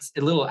it's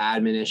a little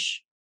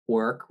admin-ish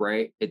work,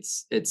 right?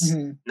 It's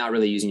not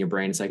really using your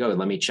brain. It's like, oh,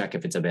 let me check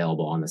if it's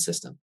available on the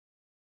system.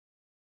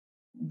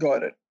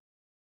 Got it.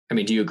 I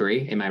mean, do you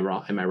agree? Am I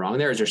wrong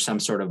there? Is there some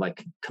sort of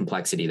like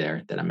complexity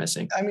there that I'm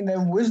missing? I mean, there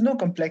was no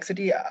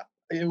complexity. I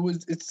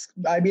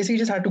basically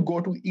just had to go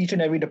to each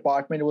and every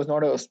department. It was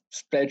not a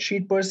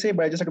spreadsheet per se,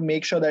 but I just had to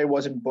make sure that it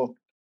wasn't booked.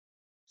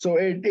 So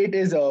it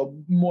is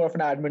more of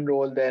an admin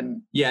role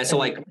than. Yeah. So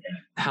like,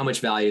 how much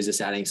value is this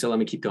adding? So let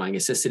me keep going.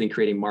 Assisted in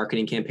creating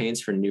marketing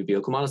campaigns for new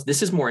vehicle models.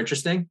 This is more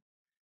interesting.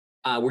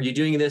 Were you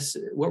doing this?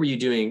 What were you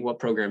doing? What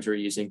programs were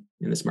you using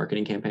in this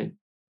marketing campaign?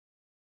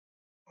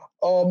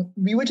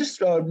 We were just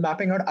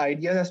mapping out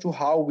ideas as to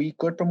how we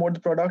could promote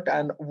the product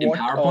and what.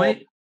 In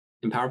PowerPoint?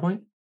 In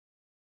PowerPoint?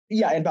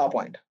 Yeah, in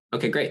PowerPoint.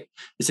 Okay, great.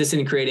 Assisted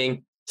in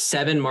creating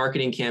 7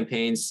 marketing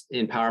campaigns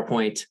in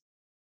PowerPoint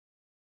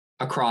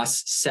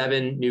across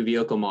 7 new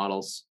vehicle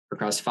models,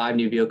 across 5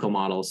 new vehicle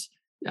models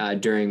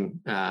during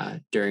my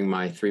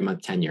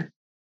 3-month tenure.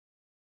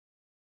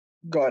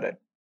 Got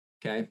it.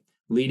 Okay,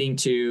 leading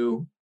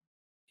to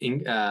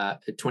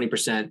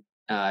 20%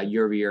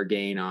 year-over-year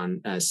gain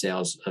on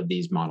sales of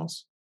these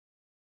models.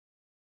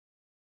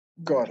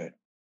 Got it.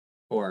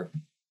 Or,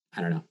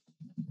 I don't know,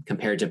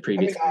 compared to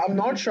previous. I mean, I'm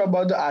not sure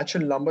about the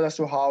actual numbers as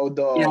to how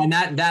the. Yeah,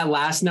 and that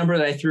last number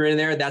that I threw in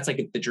there, that's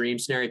like the dream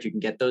scenario. If you can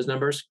get those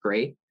numbers,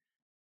 great.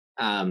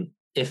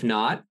 If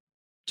not,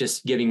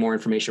 just giving more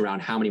information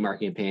around how many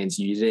marketing campaigns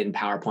you use it in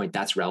PowerPoint,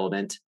 that's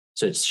relevant.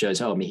 So it shows,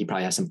 oh, I mean, he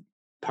probably has some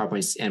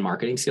PowerPoint and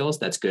marketing skills.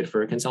 That's good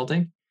for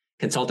consulting.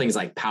 Consulting is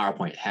like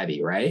PowerPoint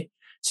heavy, right?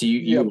 So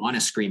you want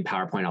to scream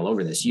PowerPoint all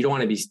over this. You don't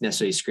want to be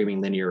necessarily screaming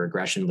linear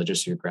regression,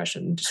 logistic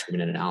regression,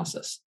 discriminant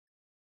analysis.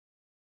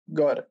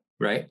 Got it.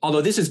 Right.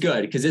 Although this is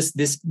good because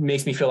this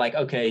makes me feel like,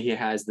 okay, he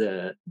has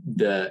the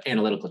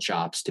analytical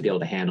chops to be able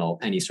to handle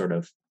any sort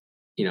of,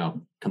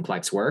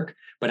 complex work.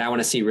 But I want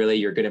to see really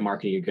you're good at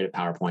marketing, you're good at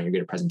PowerPoint, you're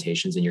good at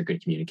presentations, and you're a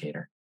good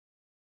communicator.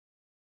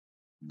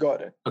 Got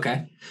it.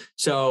 Okay.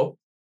 So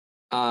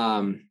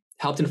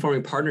helped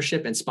informing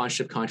partnership and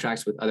sponsorship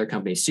contracts with other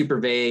companies. Super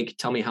vague.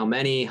 Tell me how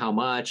many, how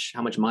much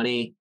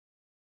money.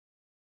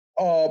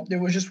 There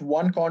was just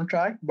one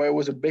contract, but it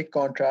was a big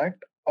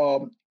contract.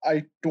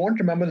 I don't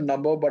remember the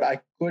number, but I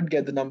could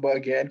get the number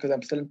again because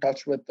I'm still in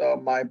touch with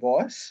my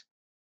boss.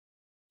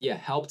 Yeah,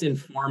 helped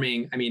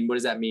informing. I mean, what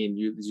does that mean?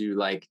 Did you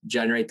like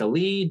generate the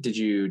lead? Did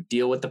you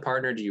deal with the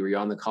partner? Were you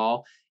on the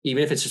call?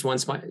 Even if it's just one,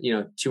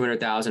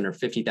 200,000 or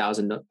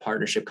 50,000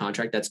 partnership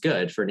contract, that's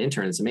good for an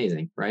intern. It's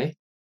amazing, right?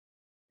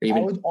 I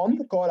was on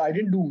the call. I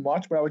didn't do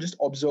much, but I was just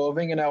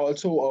observing, and I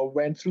also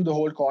went through the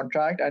whole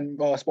contract and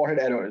spotted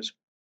errors.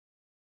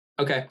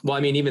 Okay. Well,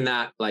 I mean, even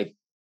that, like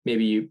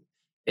maybe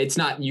it's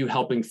not you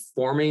helping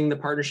forming the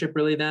partnership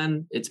really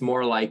then. It's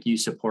more like you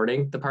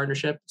supporting the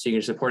partnership. So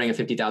you're supporting a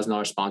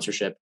 $50,000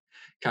 sponsorship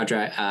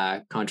contract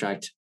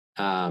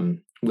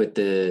with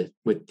the,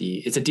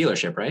 it's a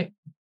dealership, right?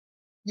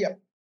 Yep.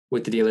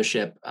 With the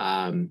dealership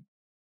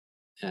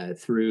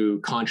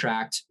through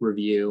contract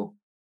review,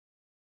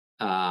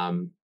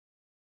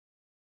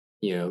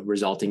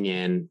 resulting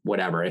in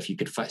whatever. If you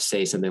could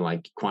say something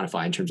like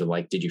quantify in terms of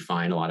like, did you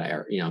find a lot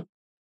of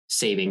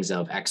savings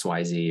of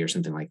XYZ or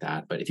something like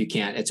that? But if you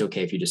can't, it's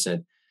okay if you just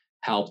said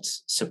helped,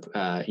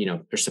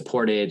 or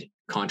supported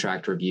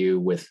contract review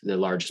with the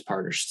largest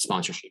partner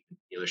sponsorship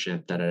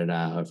dealership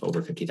of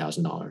over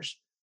 $50,000,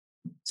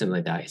 something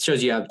like that. It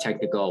shows you have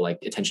technical like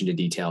attention to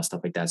detail,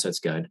 stuff like that. So it's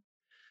good.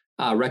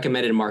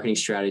 Recommended marketing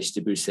strategies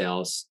to boost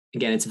sales.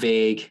 Again, it's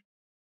vague.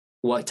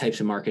 What types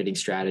of marketing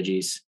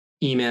strategies?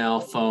 Email,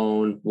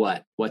 phone,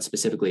 what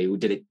specifically?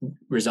 Did it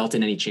result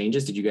in any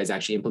changes? Did you guys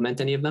actually implement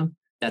any of them?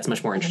 That's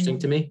much more interesting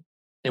to me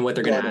and what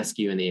they're going to ask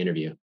you in the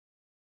interview.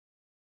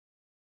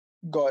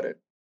 Got it.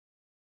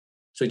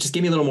 So just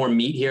give me a little more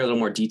meat here, a little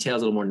more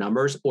details, a little more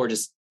numbers, or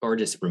just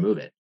remove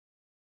it.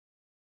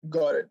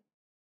 Got it.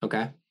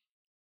 Okay.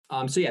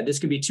 So yeah, this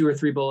could be 2 or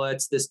 3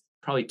 bullets. This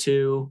probably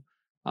 2.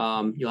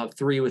 You'll have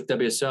 3 with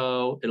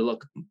WSO.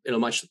 It'll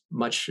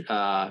much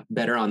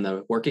better on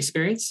the work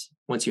experience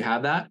once you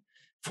have that.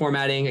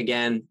 Formatting,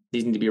 again,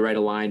 these need to be right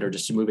aligned or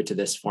just to move it to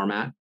this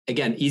format.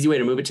 Again, easy way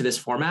to move it to this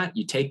format.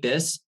 You take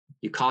this,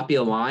 you copy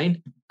a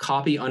line,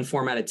 copy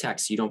unformatted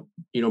text. You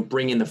don't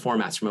bring in the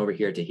formats from over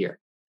here to here.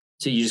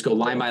 So you just go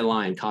line by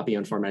line, copy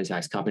unformatted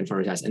text, copy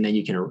unformatted text, and then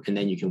you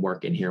can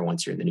work in here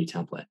once you're in the new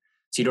template.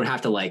 So you don't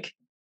have to if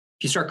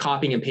you start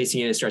copying and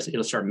pasting it,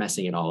 it'll start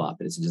messing it all up,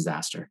 and it's a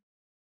disaster.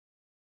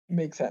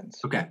 Makes sense.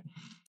 Okay.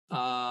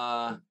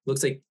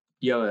 Looks like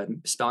you have a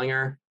spelling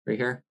error right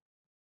here.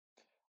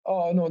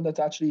 Oh no, that's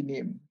actually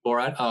name.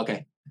 Borat. Oh,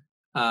 okay.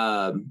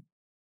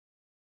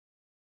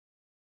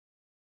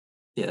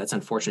 Yeah, that's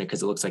unfortunate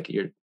because it looks like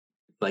you're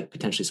like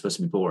potentially supposed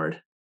to be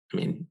bored. I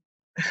mean,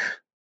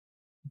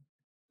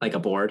 like a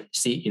board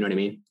seat, you know what I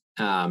mean?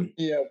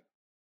 Yeah.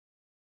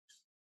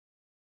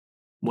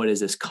 What is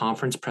this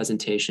conference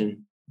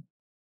presentation?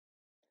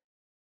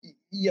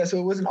 Yeah, so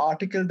it was an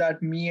article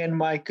that me and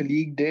my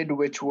colleague did,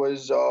 which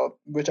our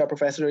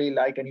professor really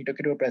liked, and he took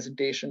it to a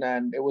presentation,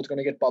 and it was going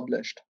to get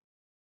published.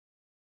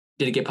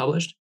 Did it get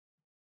published?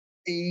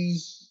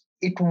 It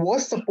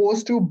was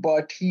supposed to,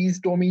 but he's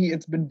told me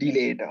it's been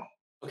delayed.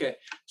 Okay,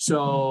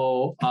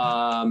 so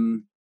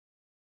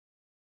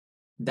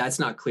that's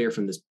not clear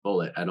from this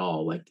bullet at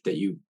all. Like that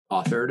you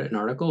authored an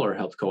article or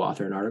helped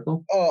co-author an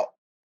article.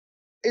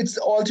 It's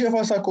all 3 of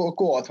us are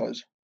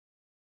co-authors.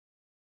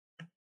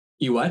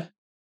 You what?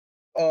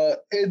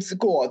 It's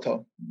co-author.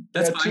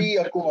 That's fine.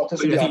 3 co-authors.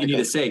 What do you think you need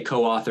to say?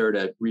 Co-authored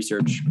a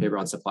research paper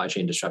on supply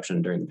chain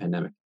disruption during the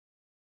pandemic.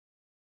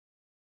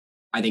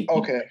 I think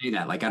okay. You can say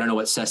that. Like I don't know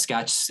what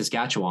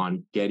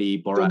Saskatchewan,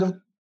 Getty, Borat.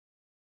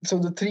 So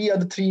the 3 are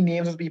the 3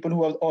 names of people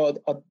who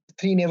are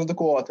 3 names of the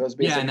co-authors.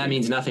 Basically. Yeah, and that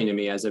means nothing to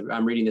me.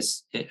 I'm reading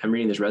this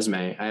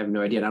resume. I have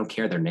no idea. I don't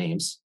care their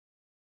names.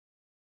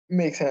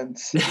 Makes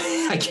sense.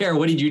 I care.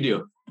 What did you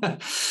do?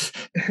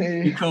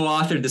 You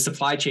co-authored the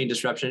supply chain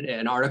disruption,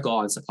 an article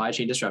on supply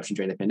chain disruption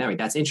during the pandemic.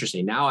 That's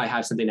interesting. Now I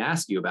have something to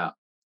ask you about.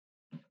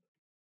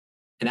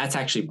 And that's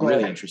actually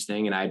really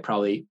interesting. And I'd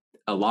probably,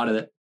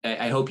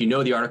 I hope you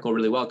know the article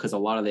really well because a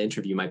lot of the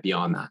interview might be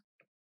on that.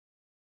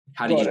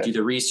 How did you do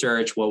the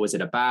research? What was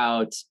it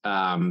about?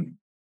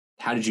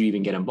 How did you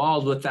even get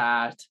involved with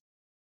that?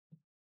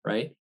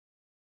 Right?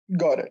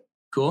 Got it.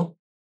 Cool?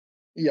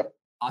 Yep.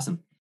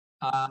 Awesome.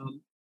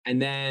 And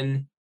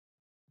then,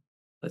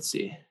 let's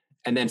see.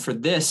 And then for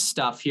this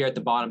stuff here at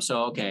the bottom,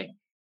 so, okay.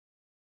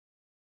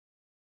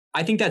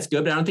 I think that's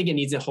good, but I don't think it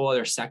needs a whole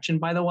other section,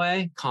 by the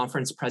way.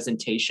 Conference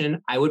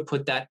presentation. I would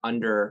put that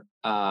under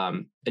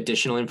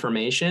additional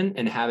information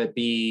and have it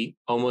be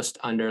almost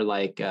under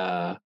like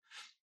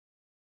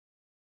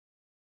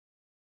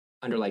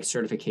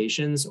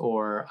certifications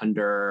or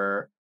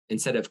under,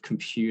 instead of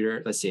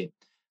computer, let's see,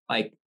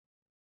 like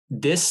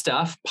this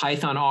stuff,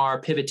 Python,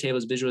 R, pivot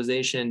tables,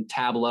 visualization,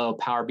 Tableau,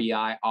 Power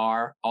BI,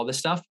 R, all this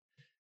stuff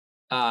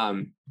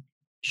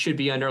should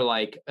be under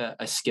like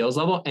a skills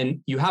level.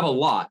 And you have a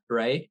lot,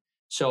 right?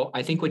 So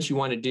I think what you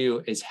want to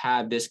do is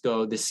have this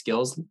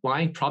skills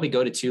line, probably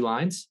go to 2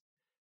 lines.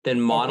 Then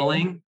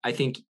modeling, I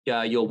think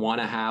you'll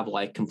want to have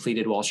like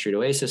completed Wall Street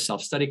Oasis,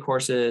 self-study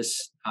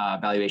courses,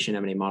 valuation,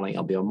 M&A modeling,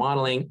 LBO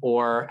modeling,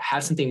 or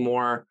have something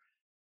more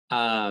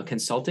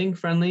consulting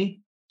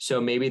friendly. So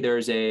maybe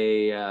there's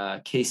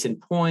a case in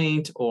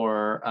point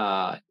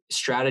or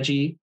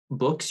strategy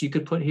books you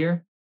could put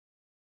here.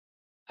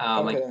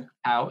 Like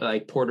how,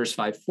 like Porter's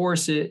 5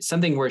 Forces,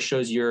 something where it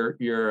shows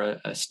you're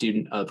a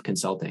student of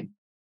consulting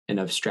and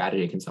of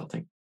strategy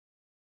consulting.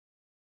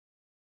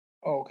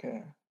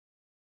 Okay.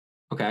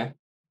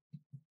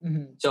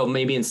 Mm-hmm. So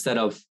maybe instead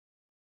of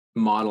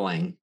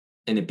modeling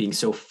and it being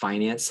so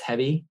finance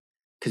heavy,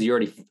 because you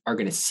already are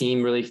going to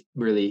seem really,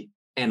 really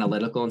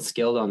analytical and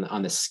skilled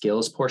on the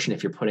skills portion.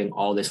 If you're putting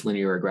all this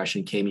linear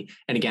regression, K-means,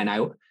 and again, I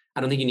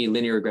don't think you need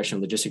linear regression,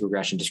 logistic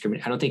regression,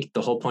 discriminant. I don't think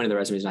the whole point of the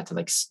resume is not to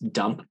like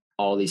dump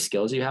all these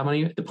skills you have on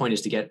you. The point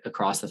is to get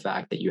across the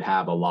fact that you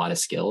have a lot of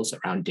skills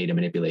around data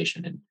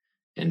manipulation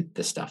and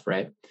this stuff,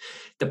 right?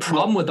 The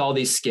problem with all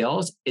these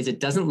skills is it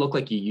doesn't look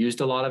like you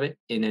used a lot of it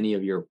in any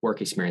of your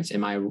work experience.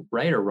 Am I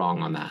right or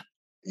wrong on that?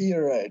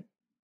 You're right.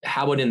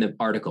 How about in the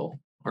article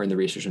or in the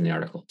research in the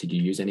article? Did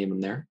you use any of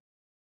them there?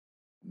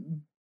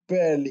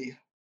 Barely,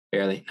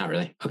 not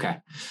really. Okay.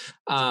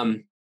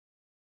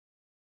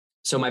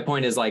 So my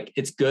point is like,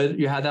 it's good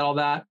you had all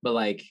that, but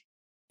like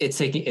it's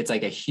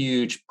like a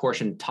huge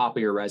portion top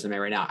of your resume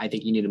right now. I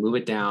think you need to move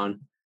it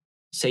down.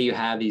 Say you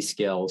have these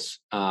skills.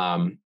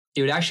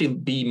 It would actually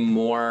be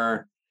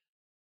more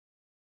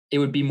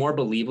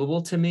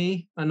believable to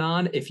me,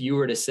 Anand, if you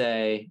were to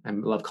say, I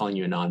love calling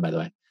you Anand, by the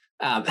way.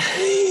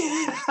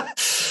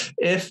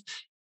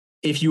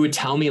 If you would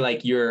tell me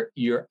like your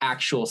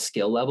actual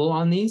skill level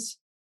on these.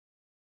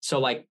 So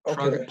like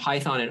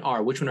Python and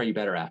R, which one are you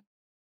better at?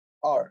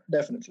 R,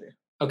 definitely.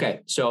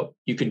 Okay, so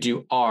you could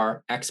do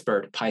R,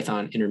 expert,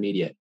 Python,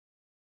 intermediate,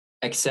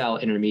 Excel,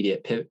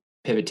 intermediate,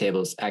 pivot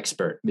tables,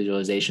 expert,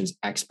 visualizations,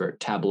 expert,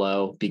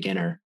 Tableau,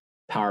 beginner,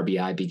 Power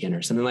BI,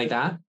 beginner, something like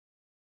that.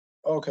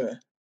 Okay.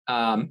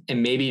 And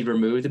maybe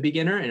remove the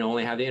beginner and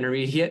only have the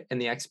intermediate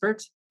and the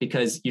expert,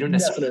 because you don't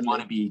necessarily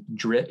want to be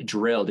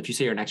drilled. If you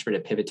say you're an expert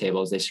at pivot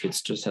tables, they should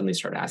just suddenly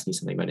start asking you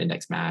something about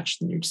index match,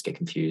 and you just get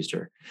confused,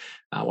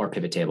 or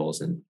pivot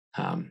tables. And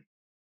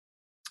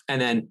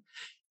then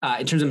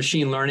in terms of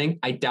machine learning,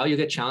 I doubt you'll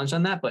get challenged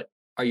on that, but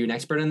are you an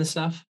expert in this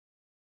stuff?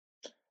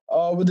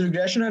 With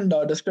regression and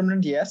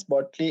discriminant, yes,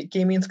 but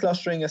K-means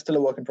clustering is still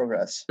a work in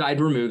progress. So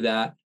I'd remove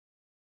that.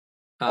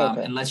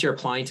 Unless you're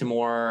applying to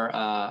more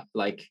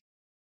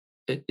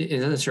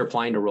unless you're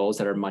applying to roles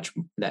that are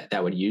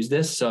that would use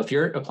this. So if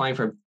you're applying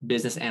for a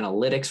business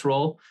analytics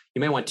role,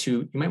 you might want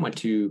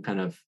two kind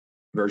of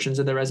versions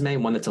of the resume.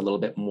 One that's a little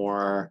bit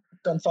more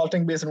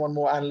consulting based and one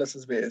more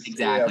analysis based.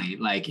 Exactly. Yeah.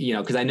 Like,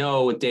 because I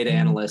know with data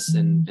analysts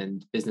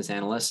and business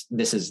analysts,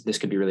 this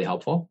could be really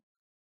helpful,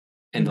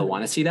 and they'll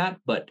want to see that.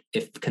 But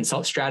if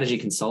strategy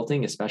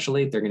consulting,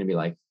 especially, they're going to be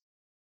like,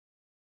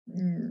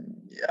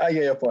 I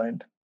get your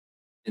point.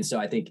 And so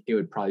I think it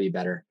would probably be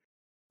better.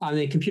 I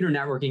mean, computer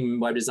networking,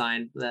 web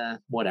design,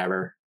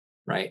 whatever,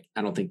 right?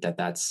 I don't think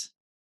that's,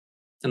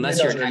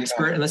 unless you're an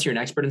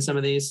expert in some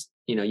of these,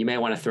 you may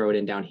want to throw it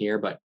in down here,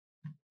 but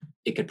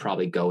it could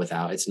probably go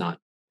without. It's not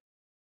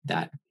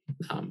that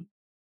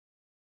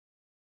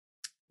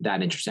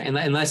that interesting,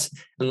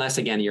 unless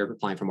again you're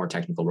applying for more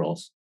technical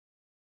roles.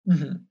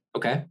 Mm-hmm.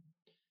 Okay,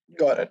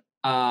 got it.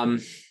 Now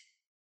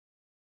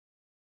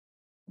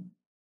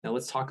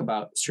let's talk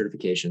about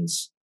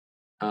certifications.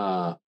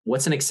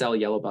 What's an Excel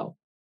yellow belt?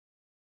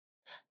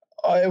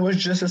 It was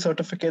just a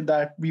certificate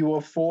that we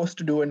were forced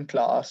to do in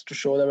class to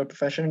show that we're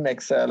proficient in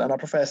Excel, and our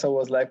professor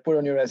was like, "Put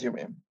on your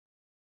resume."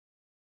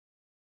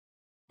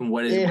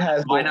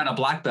 Why not a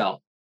black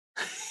belt?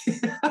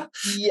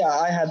 Yeah,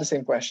 I had the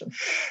same question.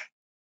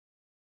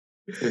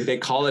 They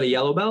call it a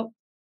yellow belt?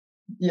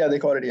 Yeah, they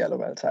call it a yellow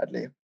belt,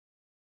 sadly.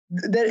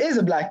 There is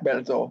a black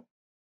belt, though.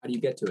 How do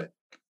you get to it?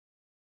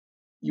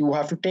 You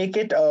have to take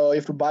it, you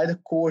have to buy the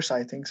course,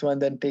 I think so,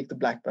 and then take the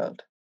black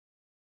belt.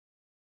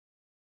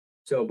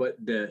 So, but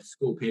the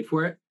school paid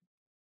for it?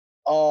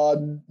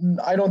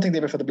 I don't think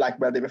they paid for the black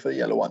belt, they paid for the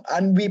yellow one.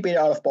 And we paid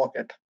out of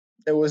pocket.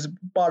 It was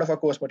part of our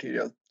course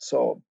material,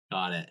 so.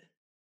 Got it.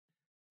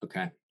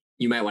 Okay.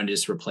 You might want to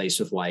just replace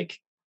with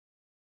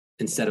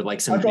instead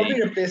of some. I'll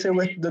probably replace it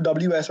with the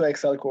WSO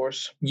Excel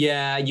course.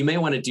 Yeah, you may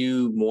want to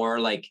do more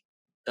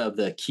of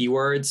the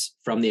keywords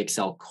from the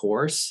Excel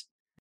course.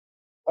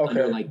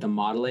 Okay. Under the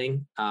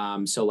modeling.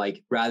 So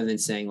rather than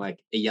saying a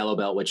yellow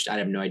belt, which I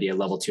have no idea,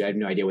 level 2, I have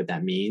no idea what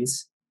that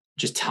means.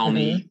 Just tell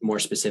me more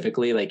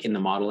specifically, in the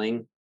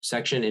modeling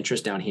section,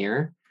 interest down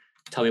here,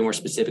 tell me more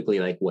specifically,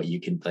 what you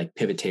can,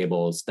 pivot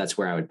tables. That's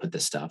where I would put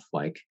this stuff,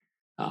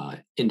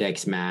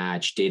 index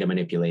match, data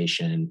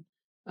manipulation,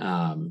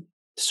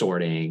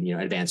 sorting,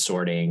 advanced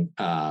sorting.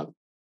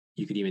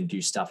 You could even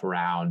do stuff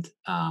around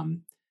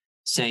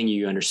saying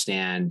you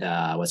understand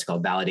what's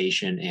called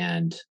validation,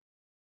 and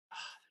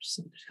there's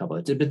a couple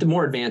of, but the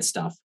more advanced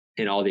stuff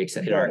in all the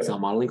in our Excel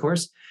modeling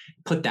course,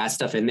 put that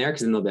stuff in there,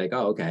 because then they'll be like,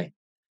 oh, okay.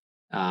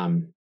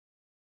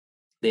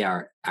 They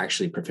are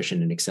actually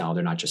proficient in Excel.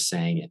 They're not just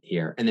saying it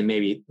here. And then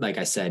maybe, like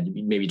I said,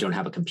 maybe don't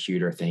have a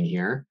computer thing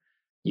here,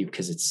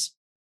 because it's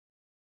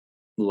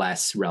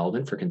less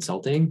relevant for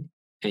consulting,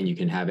 and you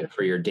can have it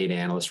for your data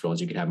analyst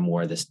roles. You can have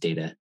more of this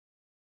data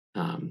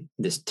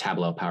this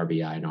Tableau, Power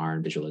BI, and R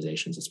and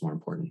visualizations. It's more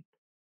important.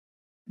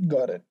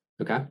 Got it.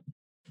 Okay.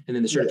 And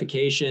then the Yeah.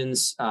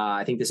 certifications,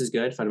 I think this is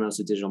good. Fundamentals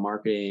of digital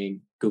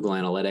marketing, Google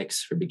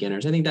Analytics for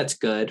beginners. I think that's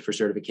good for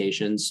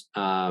certifications.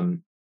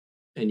 And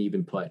you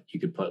could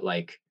put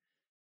like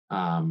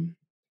the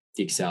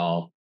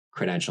Excel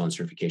credential and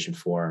certification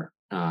for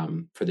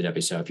the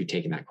WSO if you've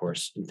taken that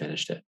course and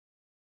finished it.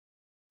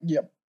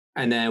 Yep.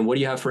 And then what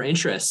do you have for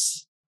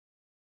interests?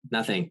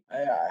 Nothing.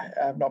 I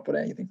have not put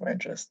anything for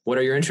interest. What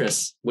are your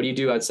interests? What do you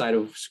do outside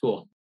of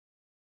school?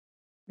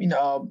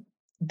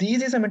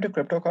 These days I'm into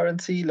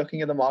cryptocurrency.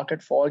 Looking at the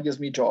market fall gives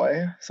me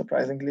joy,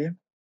 surprisingly.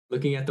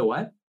 Looking at the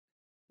what?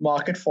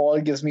 Market fall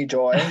gives me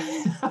joy.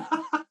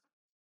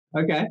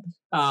 Okay.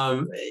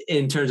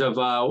 In terms of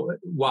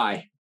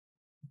why?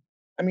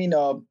 I mean,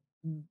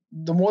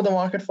 the more the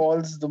market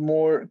falls, the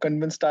more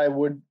convinced I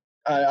would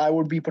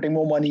be putting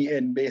more money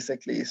in,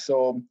 basically.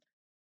 So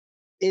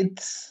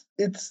it's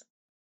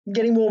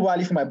getting more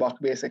value for my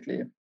buck,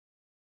 basically.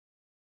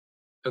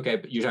 Okay,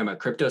 but you're talking about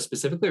crypto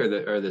specifically,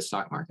 or the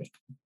stock market?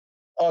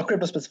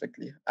 Crypto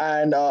specifically.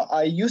 And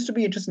I used to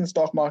be interested in the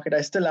stock market.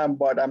 I still am,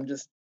 but I'm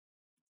just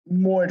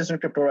more interested in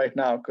crypto right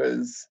now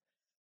because,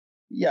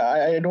 yeah,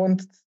 I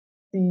don't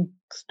see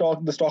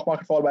the stock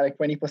market fall by like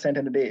 20%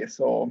 in a day.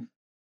 So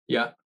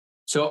yeah.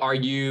 So are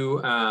you?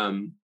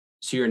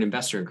 So you're an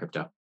investor in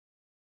crypto?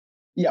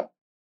 Yeah.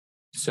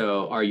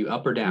 So are you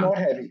up or down? Not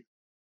heavy.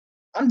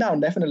 I'm down.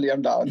 Definitely,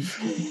 I'm down.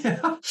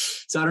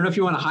 So I don't know if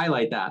you want to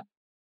highlight that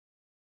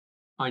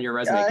on your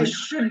resume. I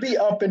should be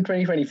up in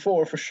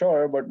 2024 for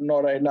sure, but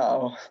not right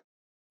now.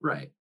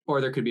 Right.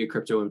 Or there could be a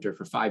crypto winter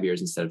for 5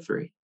 years instead of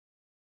 3.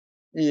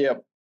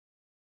 Yep.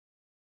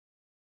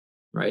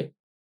 Right.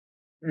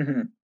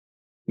 Mm-hmm.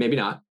 Maybe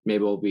not.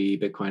 Maybe we'll be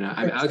Bitcoin.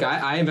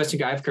 I invest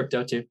in. I have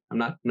crypto too. I'm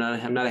not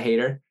a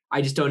hater.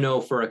 I just don't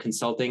know for a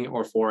consulting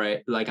or for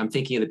I'm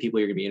thinking of the people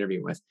you're going to be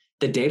interviewing with.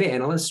 The data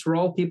analyst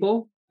role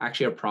people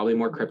actually are probably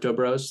more crypto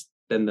bros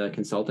than the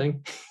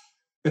consulting.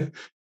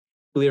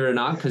 Believe it or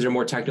not, because they're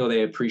more technical,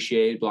 they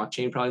appreciate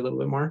blockchain probably a little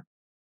bit more.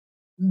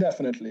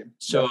 Definitely.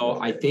 So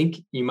Definitely. I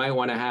think you might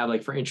want to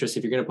have for interest,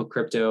 if you're going to put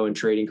crypto and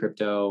trading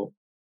crypto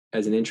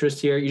as an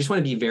interest here, you just want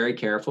to be very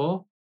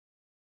careful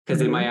because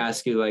they might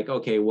ask you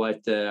okay,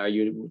 what are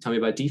you, tell me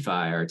about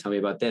DeFi or tell me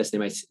about this. They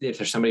might, if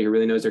there's somebody who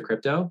really knows their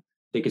crypto,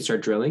 they could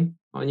start drilling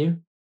on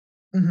you.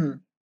 Mm-hmm.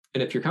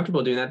 And if you're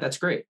comfortable doing that, that's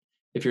great.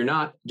 If you're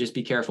not, just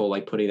be careful,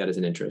 putting that as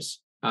an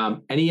interest.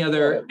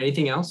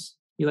 Anything else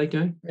you like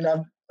doing? I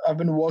mean, I've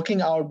been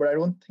working out, but I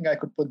don't think I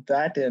could put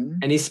that in.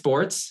 Any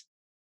sports?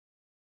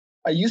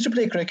 I used to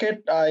play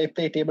cricket. I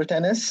play table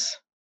tennis.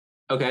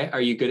 Okay.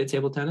 Are you good at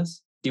table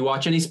tennis? Do you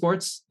watch any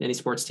sports? Any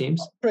sports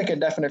teams? Cricket,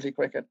 definitely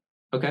cricket.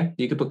 Okay.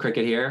 You could put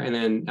cricket here. And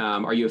then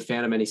are you a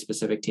fan of any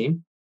specific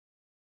team?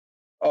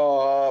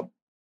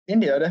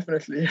 India,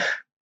 definitely.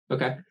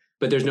 Okay.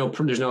 But there's no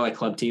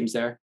club teams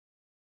there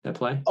that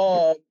play?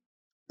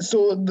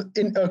 So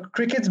in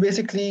cricket's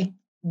basically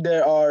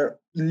there are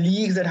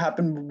leagues that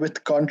happen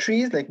with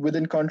countries,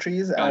 within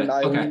countries, I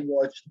only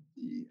watch.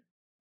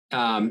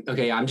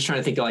 Okay, I'm just trying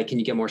to think can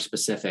you get more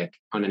specific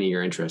on any of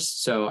your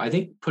interests? So I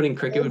think putting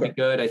cricket would be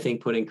good. I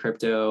think putting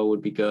crypto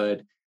would be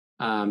good.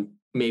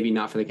 Maybe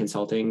not for the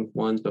consulting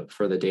ones, but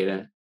for the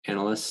data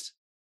analyst.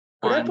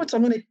 Could I put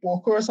something like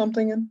poker or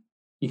something in?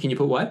 Can you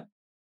put what?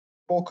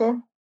 Poker?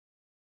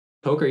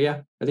 Poker,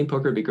 yeah. I think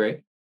poker would be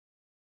great.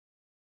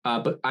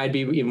 But I'd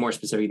be even more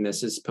specific than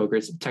this. Is poker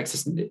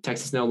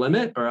Texas no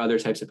limit or other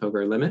types of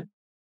poker limit?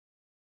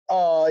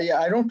 Yeah,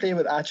 I don't play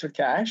with actual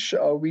cash.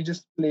 We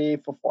just play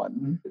for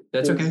fun.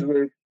 That's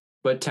okay.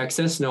 But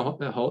Texas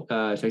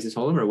Texas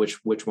Hold'em or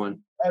which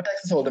one?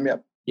 Texas Hold'em, yeah.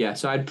 Yeah,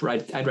 so I'd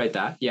write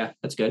that. Yeah,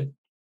 that's good.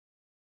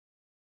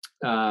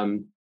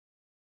 And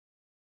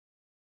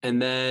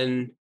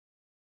then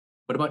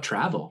what about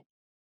travel?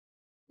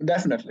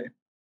 Definitely.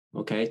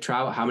 Okay,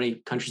 travel. How many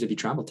countries have you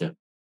traveled to?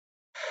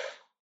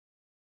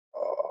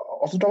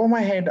 Off the top of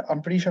my head,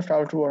 I'm pretty sure I've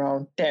traveled to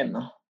around 10.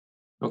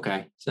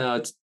 Okay, so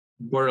it's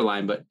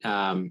borderline, but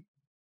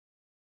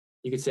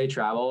you could say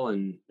travel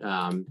and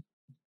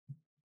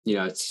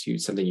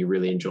it's something you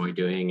really enjoy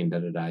doing and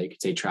You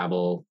could say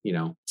travel,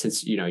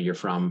 since you're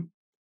from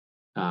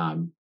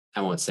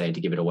I won't say to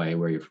give it away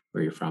where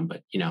you're from,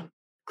 but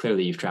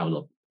clearly you've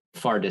traveled a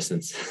far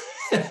distance.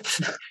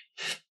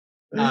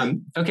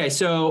 Okay,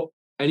 so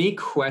any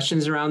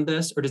questions around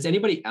this, or does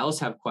anybody else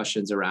have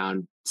questions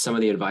around some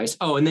of the advice?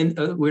 Oh, and then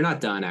we're not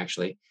done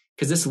actually,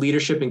 because this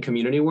leadership and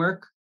community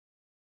work,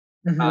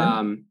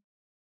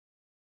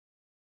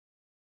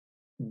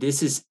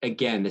 this is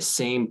again the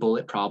same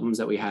bullet problems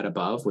that we had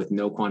above with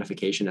no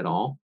quantification at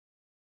all.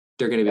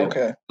 They're going to be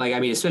okay.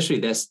 Especially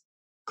this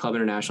Club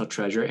International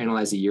Treasurer,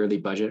 analyze the yearly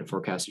budget and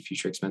forecasted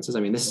future expenses. I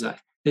mean, this is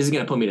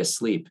going to put me to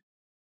sleep.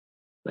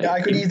 Yeah,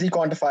 I could easily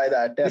quantify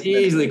that.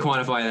 Definitely. Easily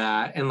quantify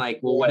that. And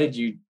what did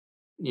you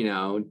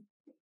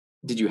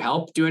did you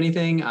help do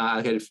anything?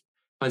 I could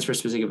funds for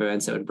specific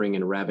events that would bring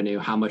in revenue.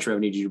 How much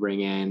revenue did you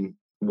bring in?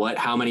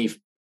 How many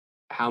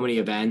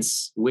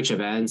events? Which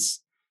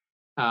events?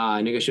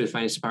 Negotiate with the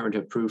finance department to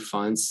approve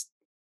funds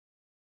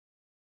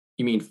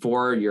You mean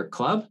for your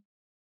club?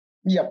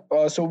 Yep.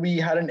 So we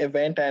had an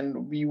event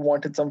and we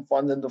wanted some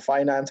funds, and the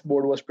finance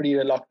board was pretty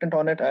reluctant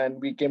on it.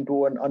 And we came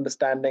to an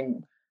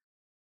understanding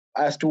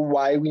as to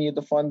why we need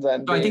the funds.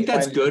 And so I think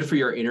that's good for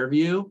your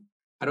interview.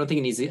 I don't think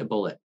it needs a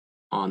bullet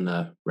on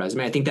the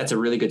resume. I think that's a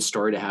really good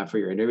story to have for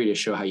your interview to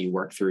show how you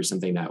work through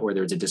something where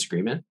there's a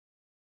disagreement.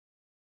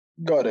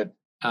 Got it.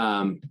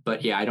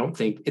 But yeah, I don't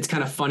think it's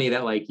kind of funny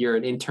that like you're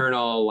an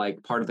internal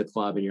like part of the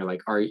club and you're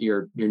like,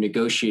 you're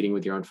negotiating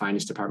with your own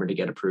finance department to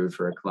get approved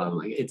for a club.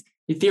 Like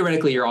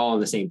theoretically you're all on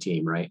the same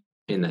team, right?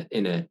 In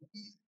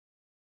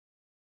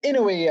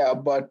a way, yeah,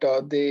 but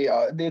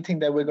they think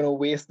that we're going to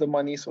waste the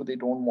money, so they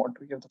don't want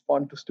to give the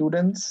fund to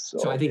students.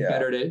 So I think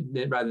better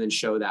to, rather than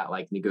show that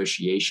like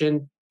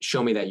negotiation,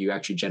 show me that you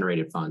actually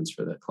generated funds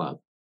for the club.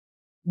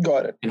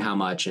 Got it. And how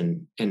much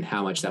and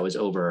how much that was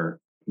over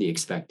the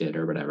expected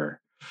or whatever.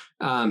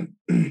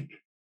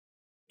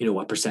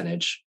 What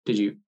percentage did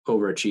you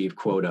overachieve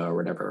quota or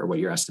whatever, or what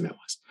your estimate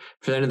was.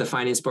 Presented the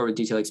finance board with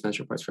detailed expense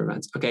reports for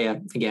events. Okay, yeah,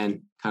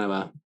 again, kind of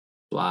a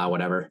blah,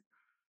 whatever.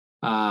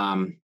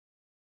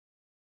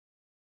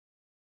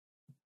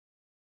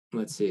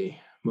 Let's see,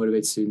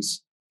 motivate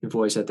students to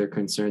voice out their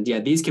concerns.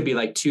 Yeah, these could be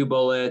like 2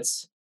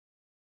 bullets.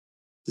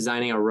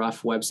 Designing a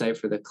rough website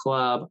for the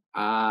club.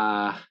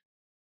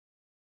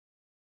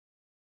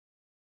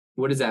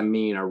 What does that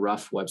mean? A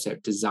rough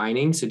website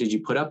designing? So did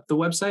you put up the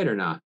website or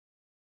not?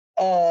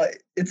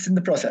 It's in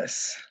the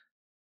process.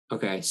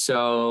 Okay.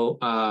 So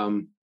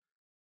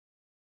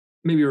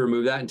maybe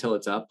remove that until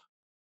it's up.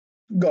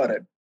 Got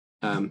it.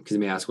 Because they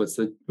may ask, what's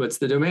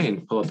the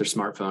domain? Pull up their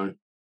smartphone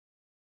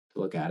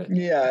to look at it.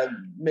 Yeah,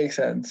 makes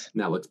sense.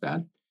 And that looks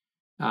bad.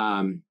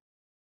 And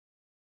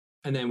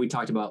then we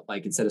talked about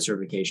like instead of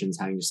certifications,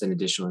 having just an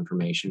additional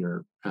information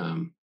or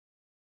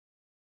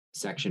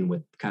section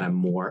with kind of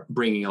more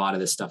bringing a lot of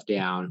this stuff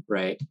down,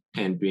 right?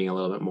 And being a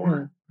little bit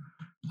more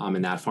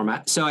in that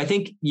format. So I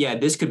think, yeah,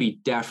 this could be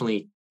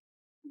definitely,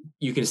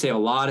 you can save a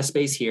lot of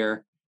space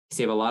here,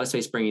 save a lot of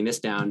space bringing this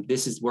down.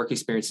 This is work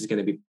experience is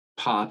going to be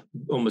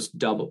almost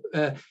double.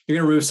 You're going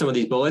to remove some of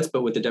these bullets,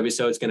 but with the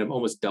WSO, it's going to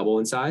almost double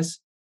in size.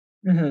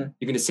 Mm-hmm.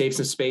 You're going to save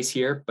some space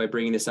here by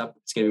bringing this up.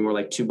 It's going to be more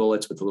like 2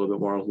 bullets with a little bit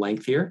more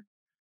length here.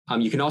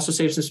 You can also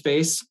save some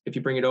space if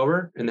you bring it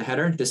over in the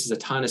header. This is a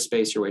ton of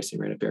space you're wasting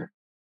right up here.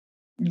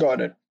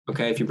 Got it.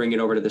 Okay, if you bring it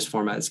over to this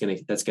format,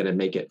 that's gonna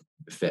make it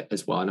fit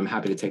as well. And I'm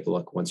happy to take a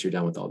look once you're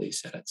done with all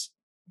these edits.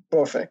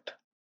 Perfect.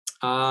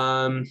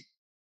 Any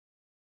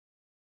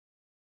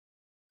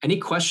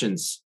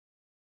questions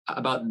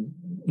about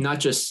not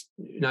just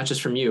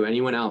from you?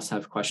 Anyone else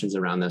have questions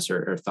around this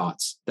or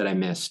thoughts that I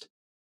missed?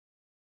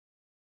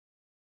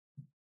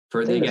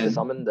 Again,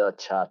 some in the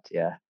chat,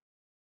 yeah.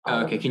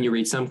 Okay, can you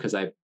read some? Because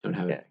I don't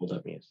have it pulled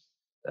up.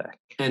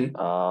 And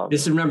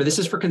this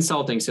is for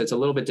consulting, so it's a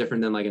little bit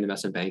different than like an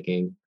investment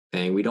banking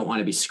thing. We don't want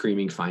to be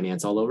screaming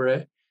finance all over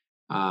it.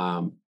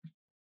 I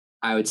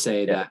would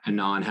say that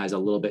Anand has a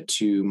little bit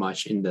too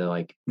much in the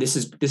like. This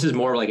is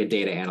more like a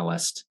data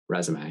analyst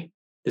resume.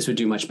 This would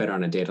do much better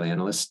on a data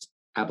analyst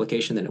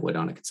application than it would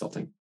on a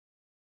consulting.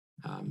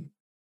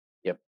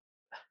 Yep.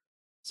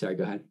 Sorry,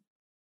 go ahead.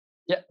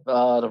 Yeah,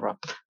 no problem.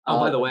 Oh,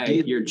 by the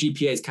way, your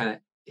GPA is kind of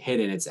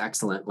hidden. It's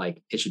excellent.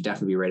 Like it should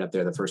definitely be right up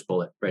there, the first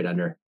bullet, right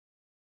under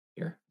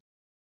here.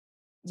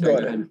 Sorry,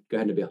 go ahead,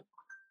 Nabil.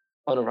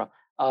 Oh, no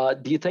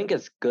problem. Do you think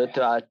it's good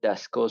to add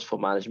test scores for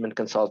management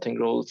consulting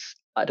roles?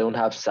 I don't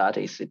have SAT,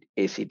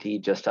 ACT,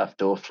 just have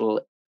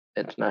TOEFL,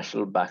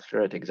 international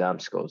baccalaureate exam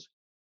scores.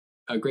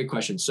 A great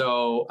question.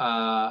 So,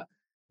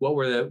 what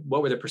were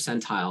the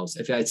percentiles?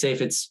 If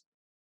it's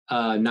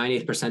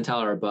 90th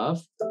percentile or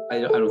above, I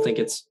don't think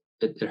it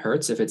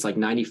hurts. If it's like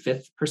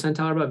 95th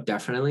percentile or above,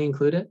 definitely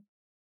include it.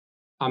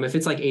 If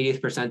it's like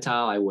 80th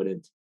percentile, I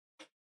wouldn't.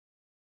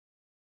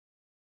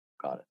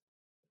 Got it.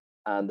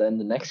 And then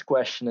the next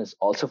question is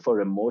also for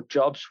remote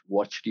jobs.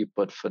 What should you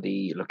put for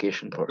the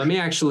location portion? Let me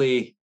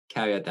actually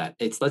caveat that.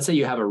 Let's say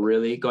you have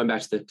going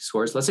back to the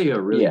scores, let's say you have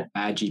a really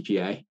bad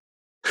GPA.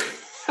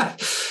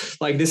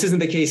 Like this isn't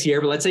the case here,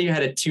 but let's say you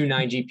had a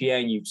 2.9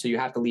 GPA so you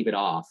have to leave it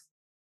off.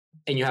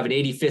 And you have an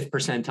 85th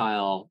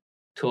percentile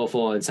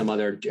TOEFL and some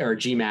other, or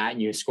GMAT,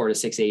 and you scored a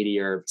 680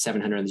 or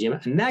 700 on the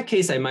GMAT. In that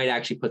case, I might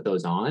actually put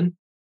those on,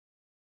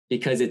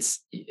 because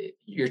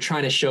you're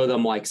trying to show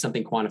them like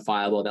something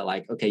quantifiable that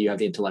like, okay, you have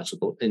the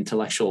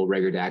intellectual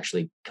rigor to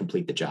actually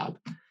complete the job.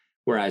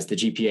 Whereas the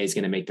GPA is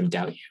going to make them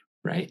doubt you.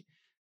 Right.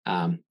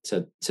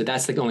 So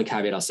that's the only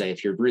caveat I'll say.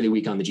 If you're really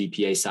weak on the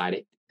GPA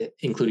side,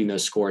 including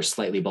those scores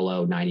slightly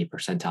below 90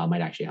 percentile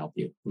might actually help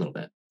you a little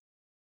bit.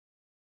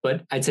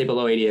 But I'd say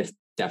below 80th,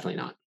 definitely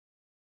not.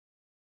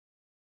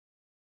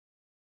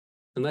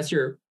 Unless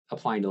you're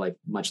applying to like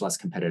much less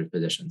competitive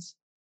positions.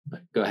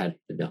 But go ahead,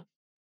 Bill.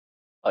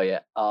 Oh, yeah.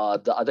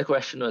 The other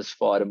question was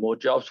for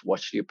remote jobs. What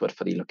should you put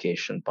for the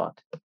location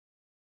part?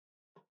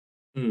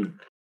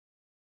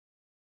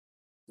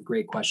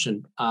 Great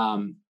question.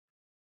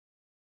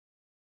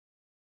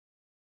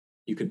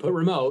 You could put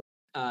remote.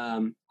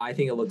 I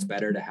think it looks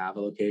better to have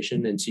a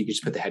location. And so you can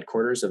just put the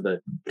headquarters of the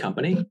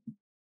company.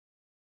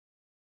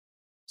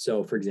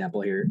 So for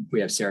example, here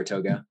we have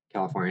Saratoga,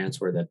 California.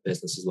 That's where the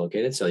business is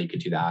located. So you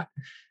could do that.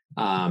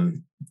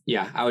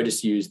 Yeah, I would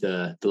just use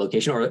the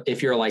location. Or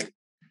if you're like,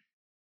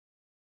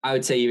 I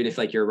would say even if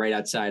like you're right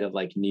outside of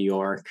like New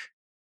York,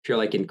 if you're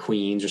like in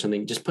Queens or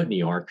something, just put New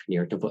York.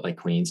 Don't put like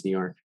Queens, New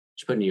York.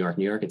 Just put New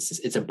York.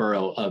 It's a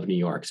borough of New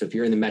York. So if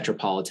you're in the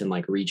metropolitan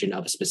like region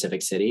of a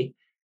specific city,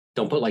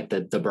 don't put like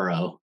the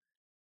borough.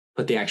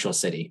 Put the actual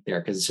city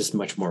there because it's just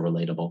much more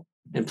relatable.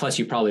 And plus,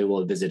 you probably will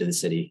have visited the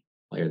city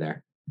while you're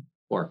there,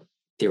 or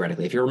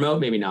theoretically, if you're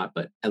remote, maybe not,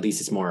 but at least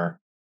it's more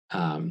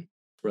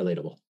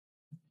relatable.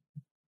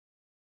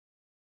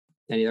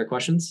 Any other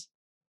questions?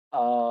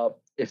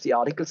 If the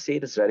article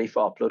state is ready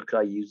for upload, could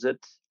I use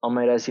it on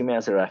my resume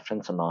as a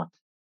reference or not?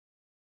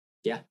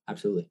 Yeah,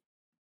 absolutely.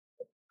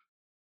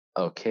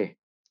 Okay.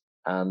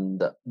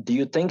 And do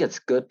you think it's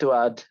good to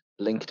add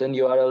LinkedIn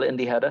URL in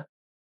the header?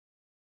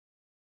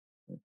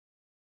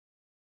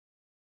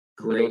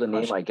 Great below the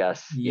name, I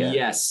guess.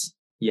 Yeah.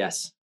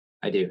 Yes,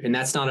 I do. And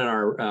that's not in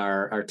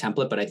our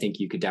template, but I think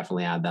you could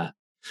definitely add that.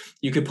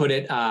 You could put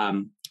it,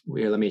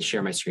 here, let me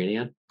share my screen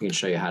again. I can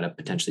show you how to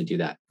potentially do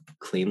that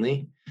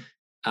cleanly.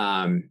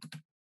 Here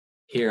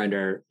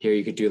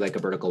you could do like a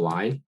vertical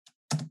line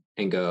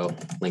and go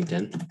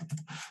LinkedIn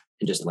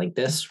and just link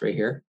this right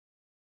here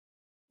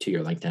to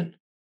your LinkedIn.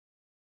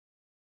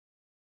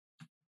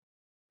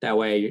 That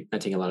way you're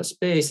not taking a lot of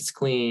space, it's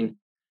clean.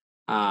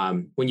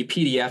 When you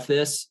PDF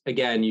this,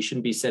 again, you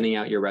shouldn't be sending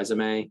out your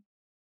resume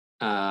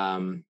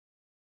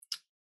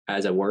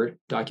as a Word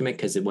document,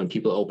 because when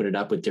people open it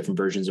up with different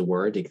versions of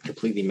Word, they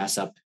completely mess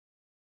up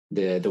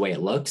the way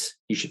it looks.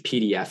 You should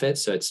PDF it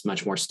so it's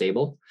much more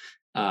stable.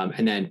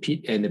 And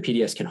the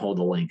PDFs can hold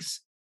the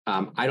links.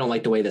 I don't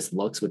like the way this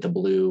looks with the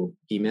blue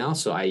email,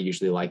 so I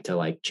usually like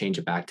to change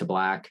it back to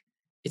black.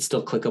 It's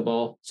still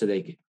clickable, so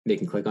they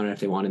can click on it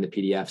if they want in the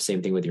PDF.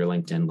 Same thing with your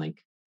LinkedIn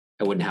link.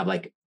 I wouldn't have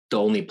like the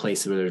only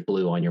place where there's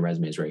blue on your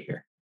resume is right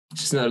here.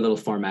 It's just another little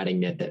formatting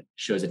nit that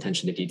shows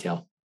attention to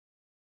detail.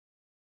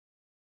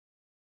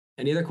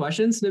 Any other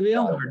questions,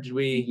 Nabil? Or did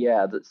we?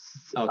 Yeah,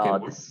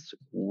 this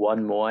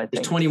one more, I think.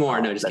 There's 20 more.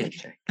 No, just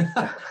kidding.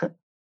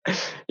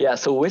 Yeah,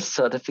 so which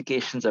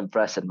certifications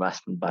impress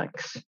investment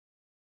banks?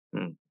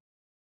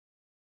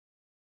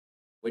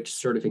 Which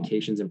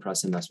certifications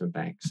impress investment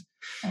banks?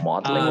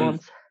 Modeling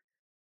ones?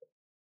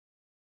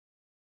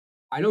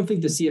 I don't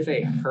think the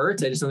CFA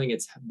hurts. I just don't think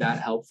it's that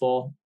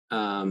helpful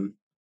in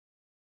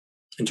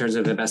terms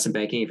of investment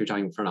banking if you're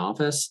talking front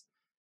office.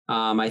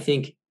 I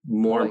think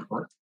more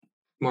important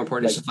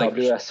is just like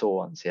WSO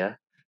ones, yeah?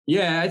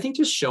 Yeah, I think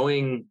just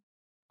showing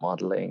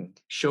modeling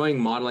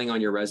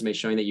on your resume,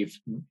 showing that you've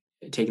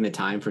taken the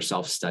time for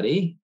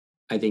self-study,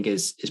 I think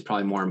is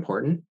probably more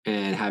important.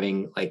 And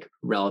having like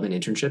relevant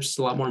internships is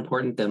a lot more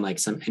important than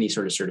like any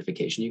sort of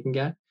certification you can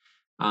get.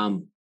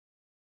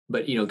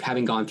 But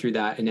having gone through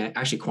that and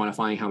actually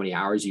quantifying how many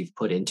hours you've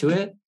put into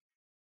it,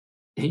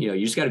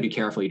 you just got to be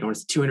careful. You don't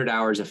want 200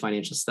 hours of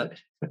financial study,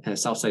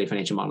 self-study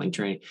financial modeling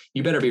training.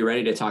 You better be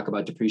ready to talk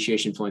about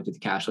depreciation flowing through the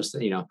cash flow,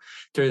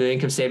 through the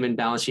income statement,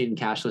 balance sheet, and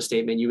cash flow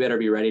statement. You better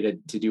be ready to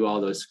do all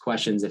those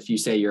questions. If you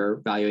say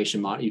you're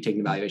you take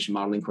the valuation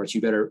modeling course, you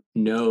better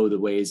know the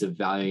ways of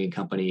valuing a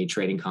company,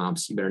 trading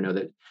comps. You better know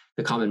that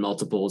the common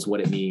multiples,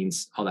 what it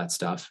means, all that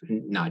stuff,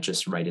 and not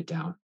just write it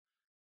down.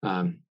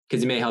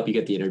 Because it may help you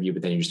get the interview,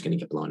 but then you're just going to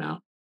get blown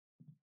out.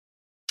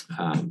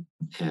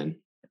 And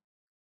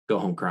go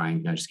home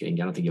crying. No, just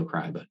kidding. I don't think you'll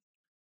cry, but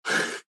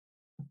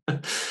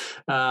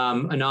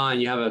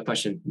Anand, you have a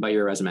question about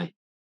your resume.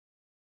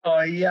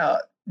 Yeah.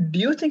 Do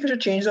you think I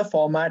should change the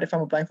format if I'm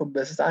applying for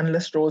business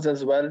analyst roles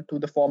as well to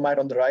the format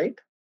on the right?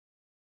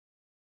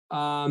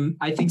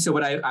 I think so.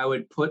 What I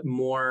would put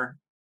more,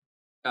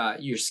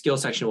 your skill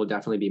section will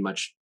definitely be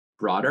much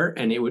broader,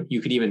 and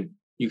you could even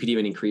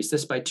increase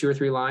this by 2 or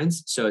 3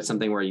 lines. So it's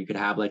something where you could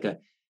have like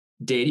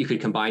you could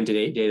combine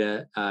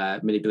data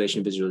manipulation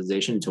and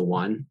visualization into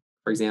one,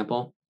 for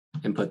example,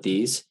 and put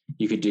these.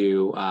 You could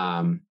do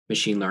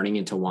machine learning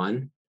into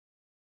one,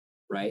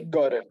 right?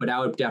 Got it. But I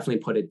would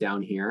definitely put it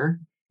down here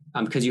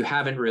because you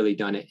haven't really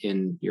done it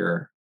in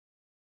your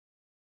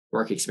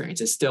work experience.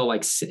 It's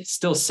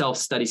still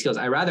self-study skills.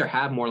 I rather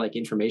have more like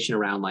information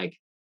around like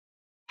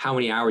how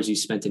many hours you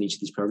spent in each of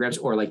these programs,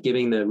 or like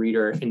giving the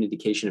reader an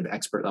indication of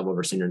expert level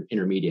versus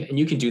intermediate. And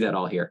you can do that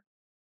all here.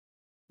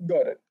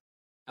 Got it.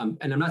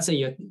 And I'm not saying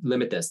you have to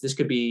limit this. This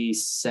could be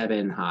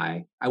 7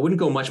 high. I wouldn't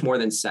go much more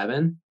than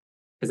 7,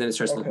 because then it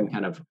starts looking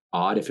kind of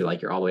odd if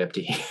you're all the way up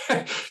to here.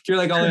 If you're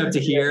like all the way up to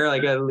here,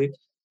 like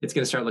it's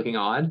going to start looking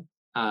odd.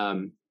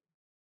 But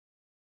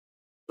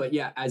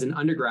yeah, as an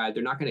undergrad,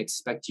 they're not going to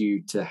expect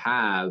you to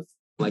have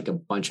like a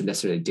bunch of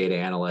necessarily data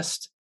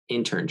analyst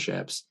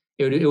internships.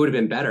 It would have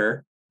been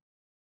better,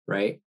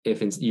 right?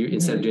 If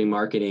instead of doing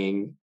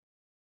marketing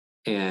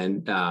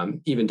and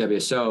even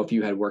WSO, if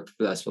you had worked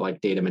with us for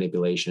like data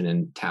manipulation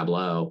and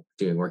Tableau,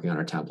 working on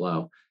our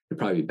Tableau, it'd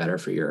probably be better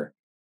for your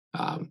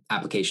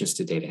applications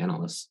to data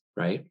analysts,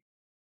 right?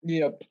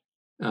 Yep.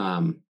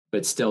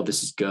 But still,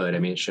 this is good. I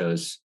mean, it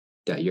shows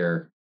that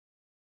you're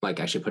like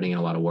actually putting in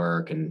a lot of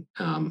work, and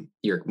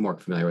you're more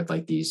familiar with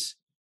like these.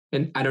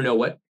 And I don't know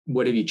what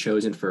have you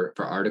chosen for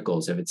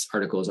articles, if it's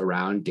articles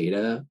around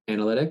data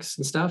analytics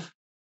and stuff.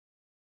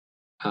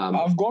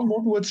 I've gone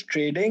more towards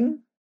trading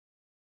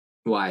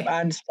Why?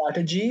 and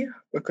strategy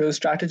because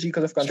of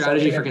consulting.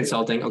 Strategy for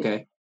consulting.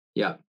 Okay.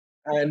 Yeah.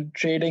 And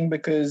trading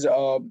because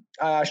I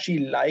actually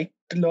liked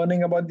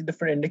learning about the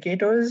different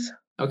indicators.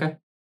 Okay.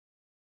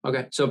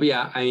 So, but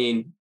yeah, I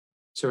mean,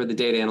 sort of the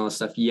data analyst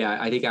stuff. Yeah,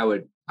 I think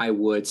I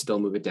would still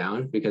move it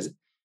down because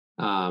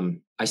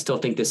I still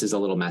think this is a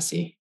little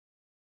messy.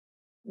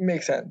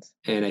 Makes sense.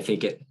 And I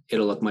think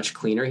it'll look much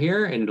cleaner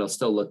here, and it'll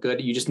still look good.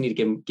 You just need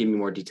to give me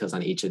more details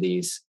on each of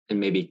these, and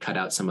maybe cut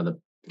out some of the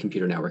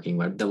computer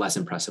networking, the less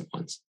impressive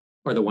ones,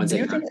 or the ones that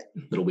you're a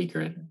little weaker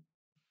in.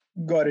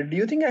 Got it. Do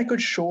you think I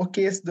could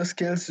showcase the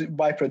skills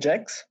by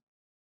projects?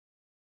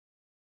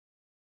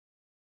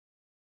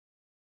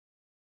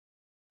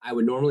 I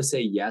would normally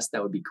say yes,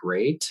 that would be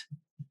great.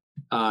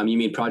 You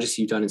mean projects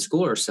you've done in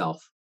school or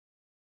self?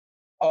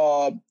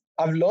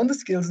 I've learned the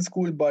skills in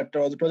school, but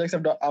the projects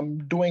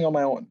I'm doing on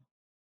my own.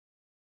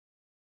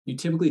 You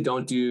typically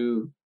don't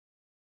do.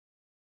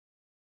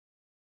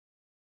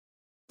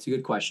 It's a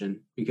good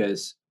question,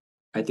 because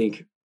I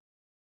think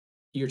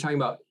you're talking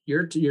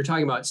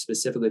about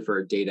specifically for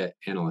a data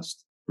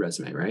analyst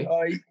resume, right?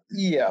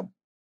 Yeah.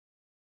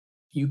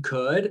 You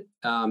could,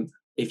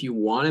 if you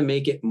want to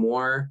make it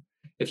more,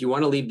 if you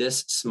want to leave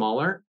this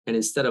smaller, and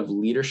instead of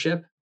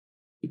leadership,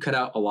 you cut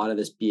out a lot of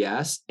this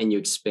BS and you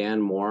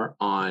expand more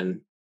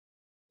on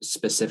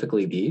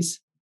specifically these,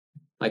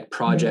 like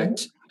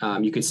project.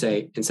 You could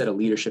say, instead of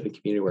leadership and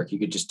community work, you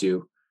could just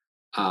do,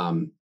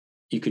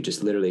 you could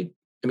just literally,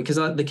 I mean, because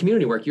the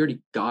community work, you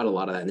already got a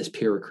lot of that in this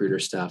peer recruiter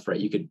stuff, right?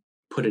 You could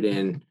put it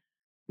in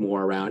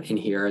more around in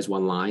here as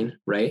one line,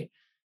 right?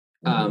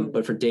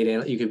 But for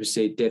data, you could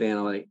say data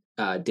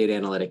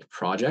analytic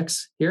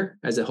projects here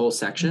as a whole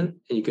section,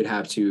 and you could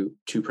have two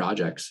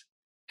projects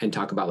and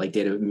talk about like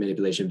data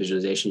manipulation,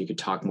 visualization. You could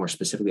talk more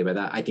specifically about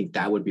that. I think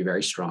that would be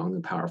very strong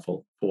and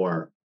powerful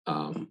for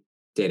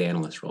data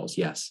analyst roles.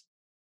 Yes.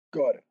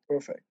 Got it.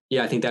 Perfect.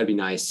 Yeah, I think that'd be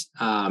nice.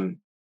 And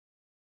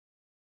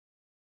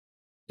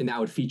that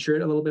would feature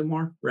it a little bit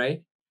more,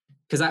 right?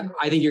 Because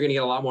I think you're going to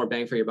get a lot more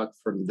bang for your buck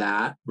from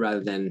that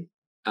rather than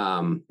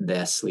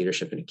this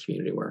leadership and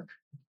community work.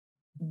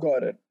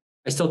 Got it.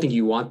 I still think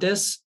you want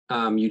this.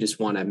 You just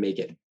want to make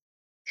it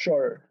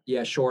shorter.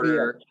 Yeah,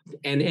 shorter,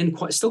 and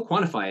still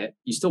quantify it.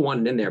 You still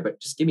want it in there, but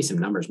just give me some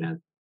numbers,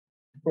 man.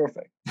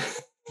 Perfect.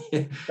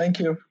 Thank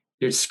you.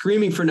 You're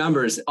screaming for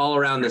numbers all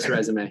around this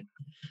resume.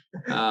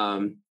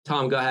 Tom,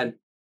 go ahead.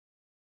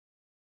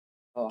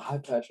 Oh, hi,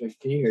 Patrick.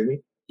 Can you hear me?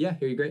 Yeah,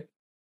 hear you great.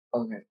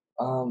 Okay.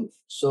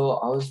 So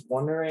I was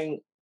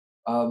wondering,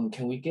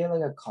 can we get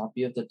like a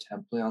copy of the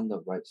template on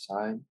the right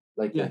side,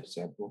 like the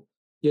example?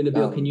 Yeah,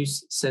 Nabil, can you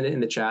send it in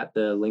the chat,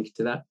 the link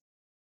to that?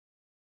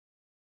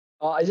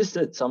 I just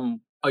did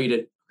some. Oh, you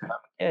did?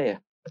 Okay. Yeah.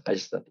 I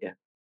just did, yeah.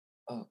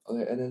 Oh,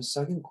 okay. And then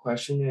second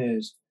question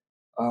is,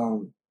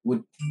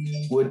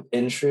 would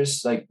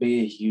interest like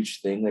be a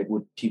huge thing? Like,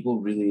 would people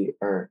really,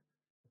 or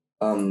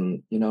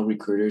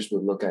recruiters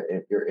would look at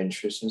your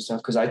interests and stuff?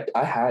 Because I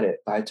had it,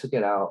 but I took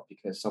it out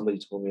because somebody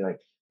told me like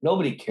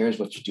nobody cares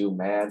what you do,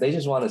 man. They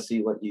just want to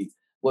see what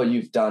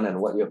you've done and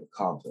what you have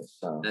accomplished.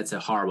 So that's a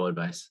horrible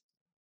advice.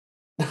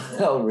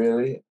 Oh,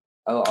 really?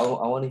 I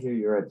want to hear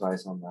your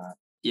advice on that.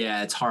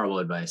 Yeah, it's horrible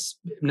advice.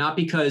 Not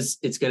because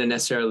it's going to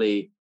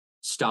necessarily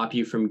stop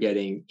you from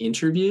getting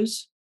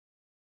interviews,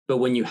 but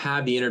when you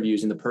have the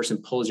interviews and the person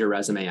pulls your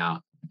resume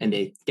out and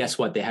they guess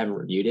what? They haven't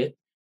reviewed it.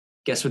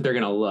 Guess what they're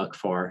going to look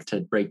for to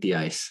break the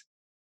ice?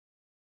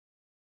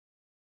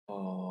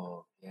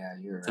 Oh, yeah,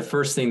 you're right. The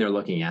first thing they're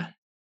looking at.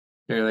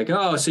 They're like,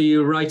 oh, so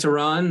you like to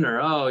run? Or,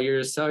 oh,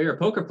 you're a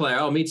poker player.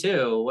 Oh, me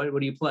too. What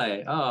do you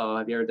play? Oh,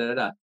 have you ever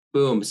da-da-da?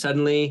 Boom.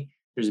 Suddenly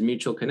there's a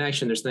mutual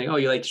connection. There's something, oh,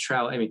 you like to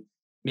travel. I mean,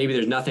 maybe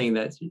there's nothing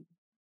that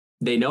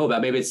they know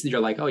about. Maybe you're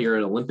like, oh, you're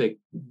an Olympic,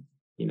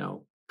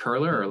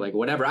 curler or like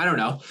whatever. I don't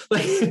know.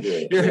 Like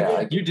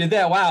you did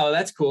that. Wow,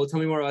 that's cool. Tell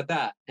me more about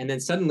that. And then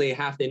suddenly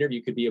half the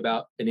interview could be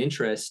about an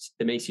interest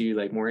that makes you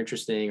like more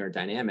interesting or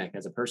dynamic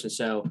as a person.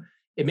 So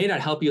it may not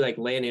help you like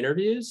land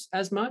interviews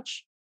as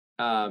much.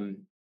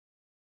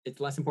 It's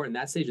less important.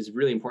 That stage is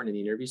really important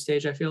in the interview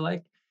stage, I feel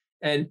like.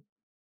 And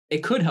it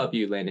could help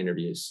you land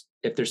interviews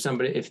if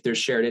there's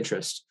shared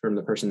interest from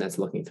the person that's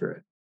looking through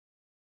it.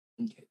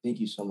 Okay, thank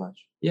you so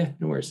much. Yeah,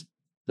 no worries.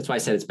 That's why I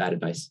said it's bad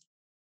advice.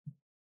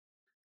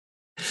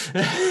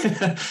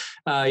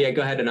 Yeah,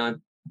 go ahead,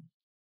 Anand.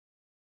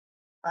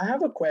 I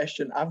have a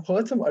question. I've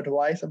heard some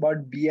advice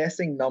about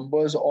BSing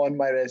numbers on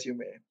my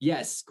resume.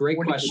 Yes, great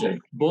question.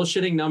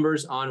 Bullshitting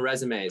numbers on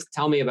resumes.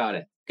 Tell me about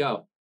it.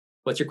 Go.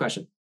 What's your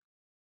question?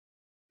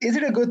 Is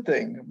it a good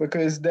thing?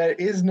 Because there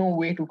is no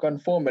way to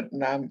confirm it.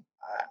 And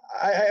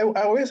I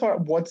always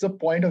thought, what's the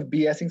point of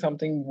BSing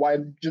something? Why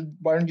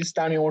don't you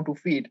stand on your own 2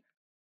 feet?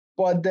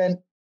 But then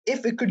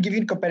if it could give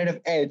you a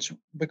competitive edge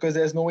because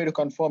there's no way to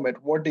confirm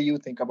it, what do you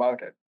think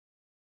about it?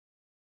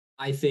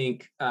 I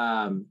think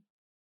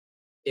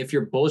if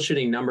you're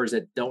bullshitting numbers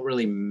that don't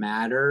really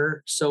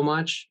matter so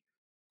much,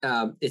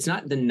 it's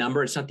not the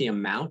number, it's not the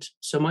amount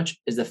so much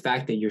as the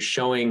fact that you're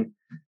showing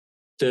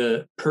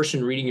the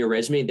person reading your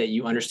resume that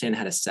you understand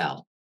how to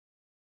sell.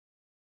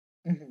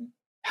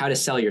 How to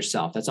sell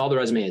yourself. That's all the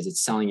resume is.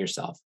 It's selling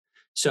yourself.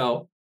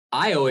 So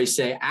I always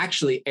say,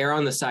 actually err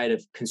on the side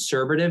of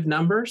conservative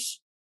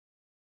numbers,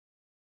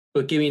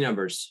 but give me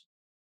numbers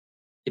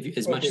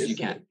as much as you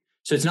can.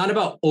 So it's not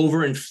about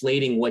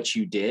overinflating what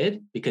you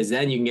did, because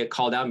then you can get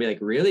called out and be like,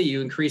 really?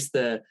 You increased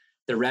the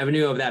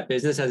revenue of that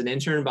business as an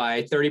intern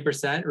by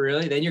 30%?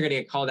 Really? Then you're going to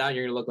get called out and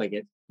you're going to look like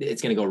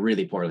it's going to go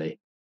really poorly.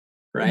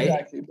 Right?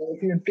 Exactly. But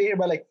if you inflate it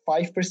by like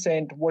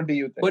 5%, what do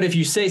you think? But if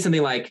you say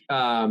something like,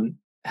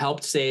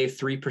 helped save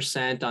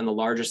 3% on the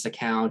largest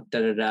account,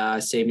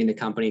 saving the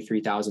company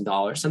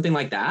 $3,000, something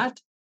like that,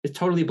 it's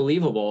totally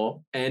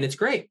believable. And it's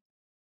great.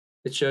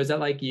 It shows that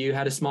like you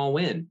had a small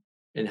win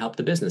and helped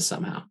the business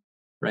somehow.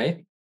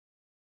 Right.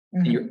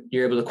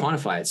 You're able to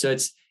quantify it. So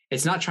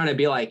it's not trying to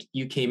be like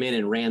you came in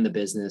and ran the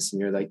business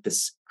and you're like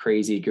this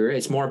crazy guru.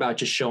 It's more about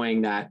just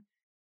showing that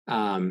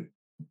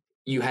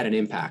you had an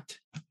impact.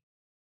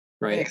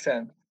 Right. Makes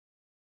sense.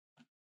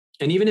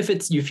 And even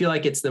if you feel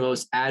like it's the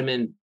most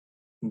admin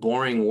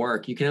boring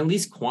work, you can at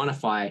least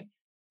quantify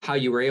how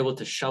you were able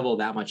to shovel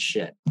that much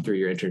shit through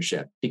your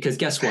internship. Because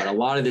guess what? A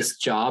lot of this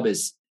job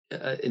is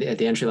at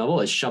the entry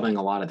level is shoveling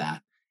a lot of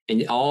that.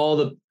 And all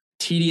the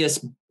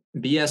tedious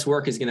BS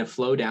work is going to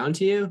flow down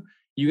to you.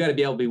 You got to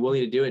be able to be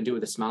willing to do it and do it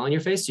with a smile on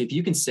your face. So if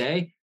you can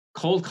say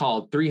cold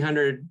called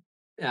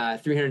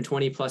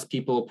 320 plus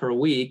people per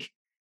week,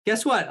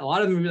 guess what? A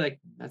lot of them will be like,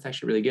 that's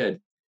actually really good.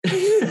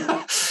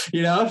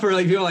 For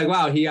like people like,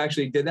 wow, he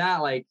actually did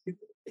that. Like,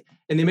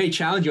 and they may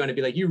challenge you on it,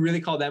 be like, you really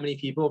called that many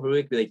people per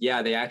week? Be like,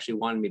 yeah, they actually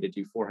wanted me to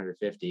do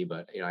 450,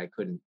 but I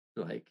couldn't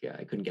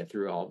get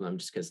through all of them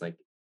just because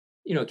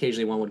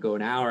occasionally one would go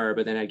an hour,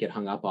 but then I'd get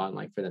hung up on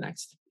like for the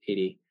next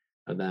 80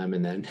 of them.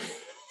 And then,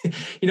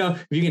 if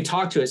you can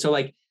talk to it. So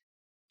like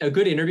a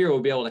good interviewer will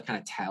be able to kind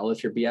of tell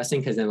if you're BSing,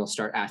 because then they'll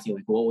start asking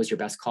like, what was your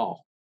best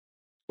call?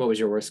 What was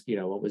your worst,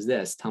 what was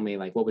this? Tell me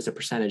like, what was the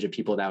percentage of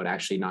people that would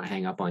actually not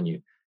hang up on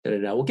you?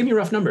 Well, give me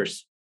rough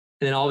numbers.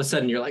 And then all of a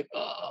sudden you're like,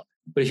 oh,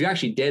 but if you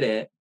actually did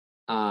it,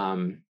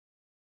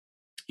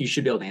 you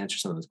should be able to answer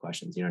some of those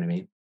questions. You know what I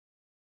mean?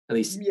 At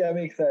least. Yeah, it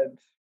makes sense.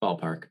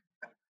 Ballpark.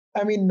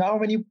 I mean, now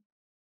when you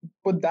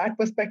put that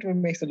perspective, it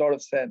makes a lot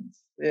of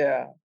sense.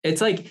 Yeah. It's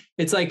like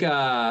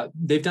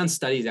they've done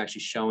studies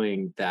actually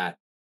showing that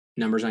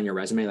numbers on your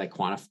resume, like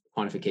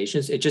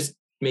quantifications, it just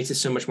makes it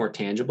so much more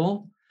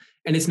tangible.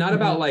 And it's not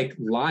about like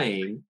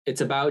lying.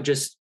 It's about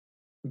just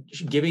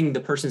giving the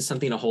person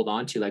something to hold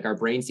on to. Like our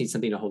brains need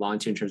something to hold on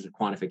to in terms of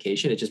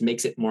quantification. It just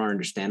makes it more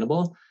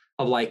understandable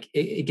of like,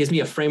 it gives me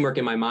a framework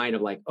in my mind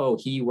of like, oh,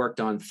 he worked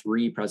on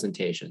 3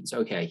 presentations.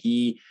 Okay.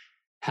 He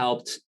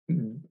helped,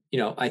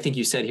 I think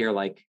you said here,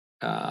 like,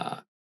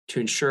 to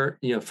ensure,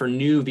 for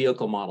new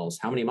vehicle models,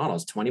 how many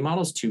models? 20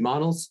 models, 2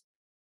 models?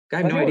 I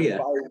have no idea.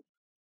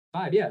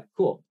 5. Yeah.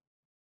 Cool.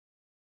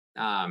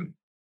 And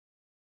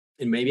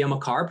maybe I'm a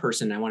car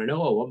person. I want to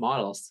know, what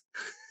models?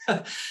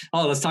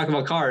 Let's talk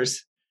about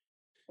cars.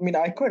 I mean,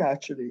 I could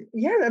actually.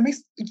 Yeah, that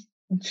makes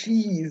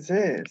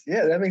Jesus.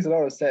 Yeah, that makes a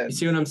lot of sense. You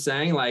see what I'm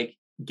saying? Like,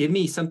 give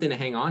me something to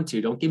hang on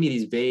to. Don't give me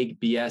these vague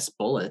BS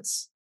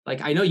bullets. Like,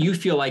 I know you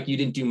feel like you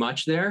didn't do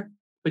much there,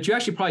 but you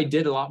actually probably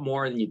did a lot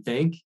more than you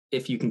think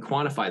if you can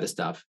quantify the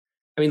stuff.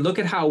 I mean, look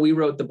at how we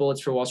wrote the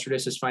bullets for Wall Street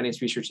Business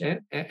Finance Research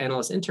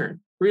Analyst Intern.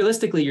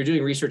 Realistically, you're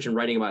doing research and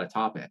writing about a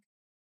topic.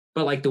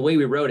 But like the way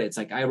we wrote it, it's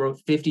like I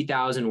wrote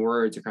 50,000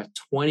 words across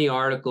 20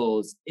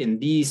 articles in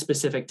these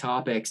specific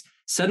topics.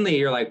 Suddenly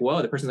you're like,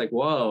 whoa, the person's like,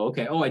 whoa,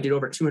 okay. Oh, I did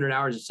over 200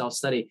 hours of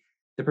self-study.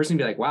 The person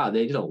can be like, wow,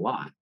 they did a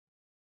lot,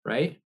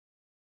 right?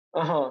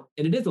 And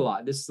it is a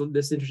lot. This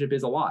internship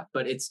is a lot,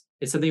 but it's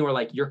something where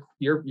like you're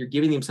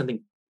giving them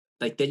something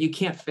like that you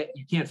can't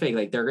fake.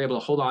 Like they're able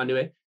to hold on to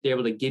it. They're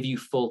able to give you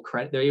full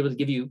credit. They're able to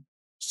give you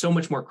so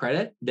much more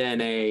credit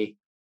than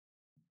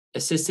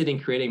assisted in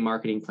creating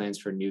marketing plans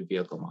for new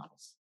vehicle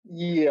models.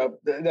 Yeah,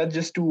 that's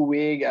just too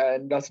vague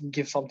and doesn't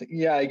give something.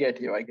 Yeah, I get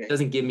you. It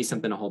doesn't give me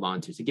something to hold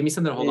on to. So give me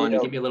something to hold on to.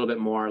 Give me a little bit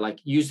more. Like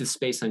use the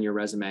space on your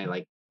resume.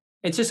 Like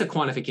it's just a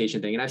quantification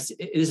thing. And this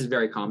is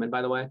very common,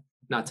 by the way.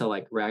 Not to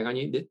like rag on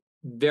you.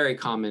 Very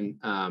common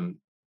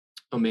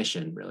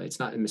omission. Really, it's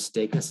not a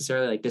mistake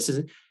necessarily. Like this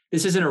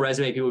isn't a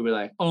resume. People would be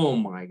like, oh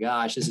my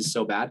gosh, this is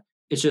so bad.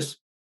 It's just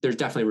there's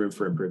definitely room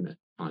for improvement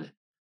on it.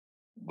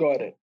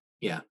 Got it.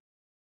 Yeah.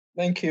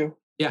 Thank you.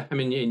 Yeah, I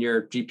mean, and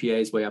your GPA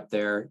is way up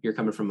there. You're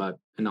coming from a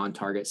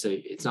non-target, so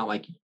it's not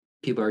like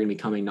people are going to be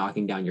coming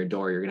knocking down your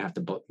door. You're going to have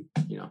to,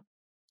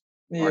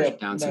 march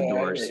down some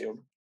doors.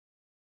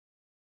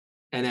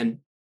 And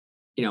then,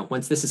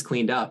 once this is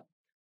cleaned up,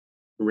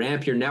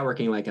 ramp your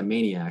networking like a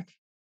maniac.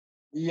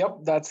 Yep,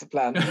 that's the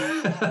plan.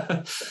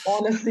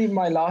 Honestly,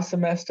 my last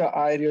semester,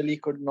 I really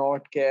could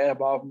not care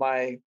about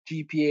my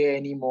GPA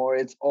anymore.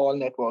 It's all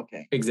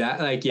networking.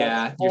 Exactly. Like,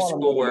 yeah, your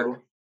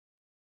schoolwork.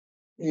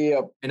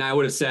 Yep. And I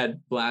would have said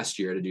last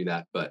year to do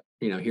that, but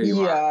here you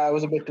are. Yeah, I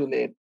was a bit too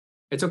late.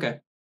 It's okay.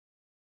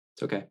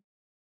 It's okay.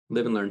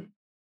 Live and learn.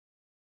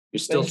 You're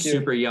still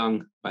super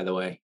young, by the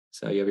way.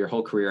 So you have your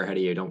whole career ahead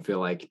of you. Don't feel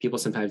like people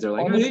sometimes are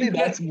like, honestly,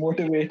 that's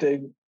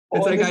motivating.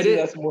 It's honestly, like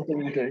that's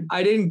motivating.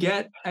 I didn't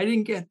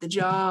get the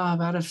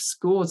job out of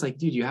school. It's like,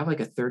 dude, you have like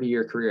a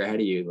 30-year career ahead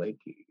of you. Like,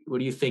 what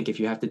do you think if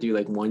you have to do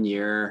like 1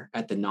 year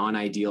at the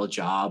non-ideal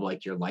job,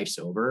 like your life's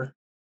over?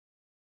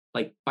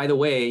 Like, by the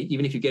way,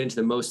 even if you get into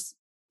the most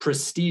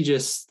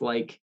prestigious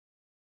like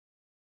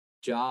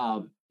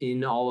job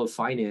in all of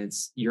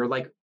finance, you're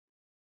like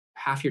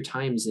half your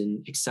time's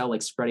in Excel,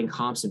 like spreading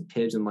comps and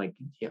pivs and like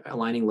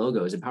aligning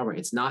logos and PowerPoint.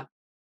 It's not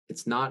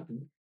it's not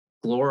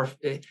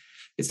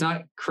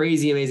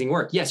crazy amazing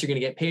work. Yes, you're going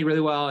to get paid really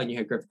well and you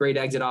have great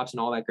exit ops and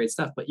all that great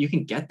stuff, but you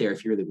can get there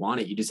if you really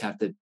want it. You just have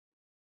to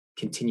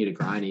continue to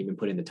grind and even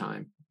put in the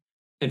time.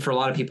 And for a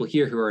lot of people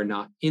here who are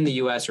not in the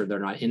US, or they're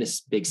not in a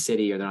big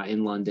city, or they're not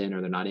in London,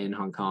 or they're not in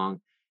Hong Kong,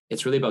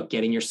 it's really about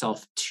getting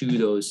yourself to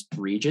those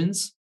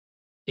regions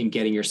and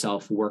getting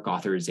yourself work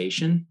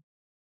authorization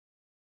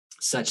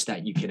such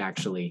that you can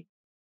actually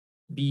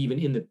be even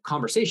in the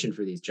conversation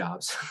for these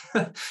jobs,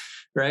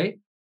 right?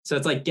 So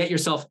it's like, get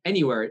yourself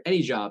anywhere,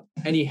 any job,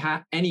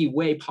 any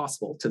way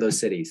possible to those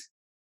cities.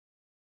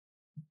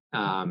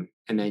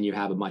 And then you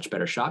have a much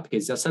better shot,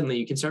 because suddenly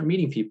you can start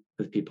meeting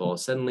with people.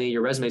 Suddenly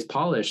your resume is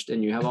polished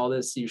and you have all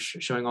this, you're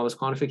showing all this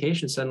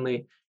quantification.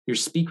 Suddenly you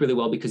speak really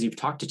well because you've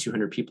talked to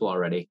 200 people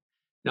already.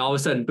 And all of a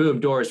sudden, boom,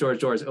 doors,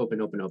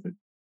 open.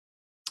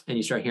 And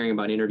you start hearing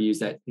about interviews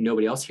that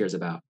nobody else hears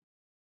about,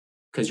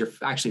 because you're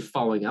actually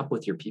following up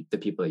with the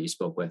people that you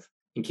spoke with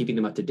and keeping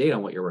them up to date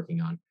on what you're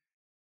working on.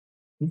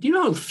 Do you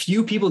know how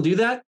few people do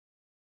that?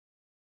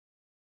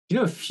 You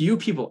know, few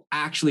people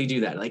actually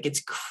do that. Like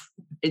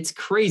it's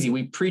crazy.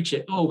 We preach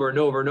it over and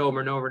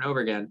over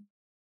again,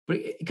 but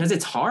because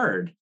it's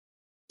hard.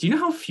 Do you know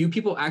how few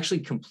people actually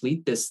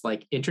complete this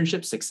like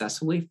internship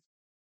successfully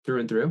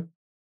through and through?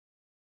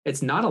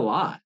 It's not a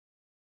lot.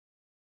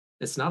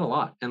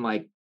 And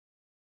like,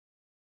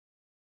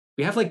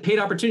 we have like paid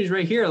opportunities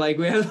right here. Like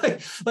we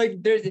have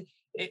like there's,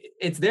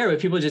 it's there, but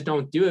people just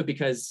don't do it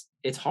because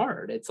it's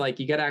hard. It's like,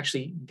 you got to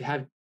actually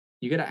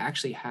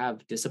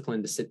have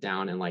discipline to sit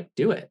down and like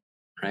do it.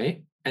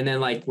 Right. And then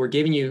like, we're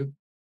giving you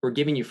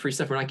free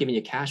stuff. We're not giving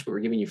you cash, but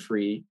we're giving you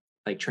free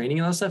like training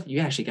and all that stuff.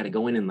 You actually got to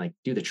go in and like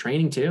do the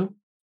training too.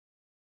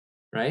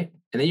 Right.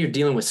 And then you're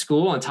dealing with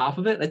school on top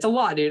of it. It's a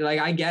lot, dude. Like,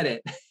 I get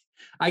it,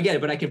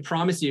 but I can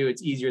promise you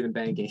it's easier than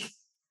banking.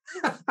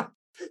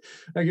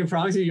 I can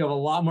promise you have a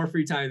lot more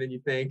free time than you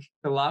think.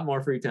 A lot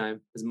more free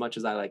time, as much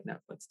as I like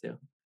Netflix too.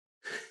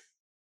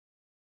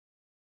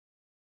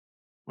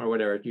 Or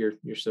whatever,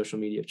 your social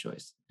media of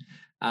choice.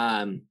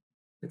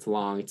 It's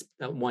long. It's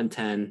at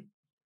 1:10.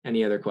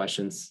 Any other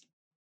questions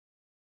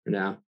for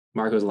now?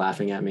 Marco's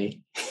laughing at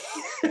me.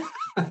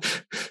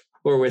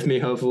 Or with me,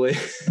 hopefully.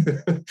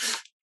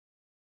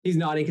 He's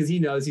nodding because he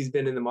knows he's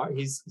been in the market.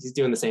 He's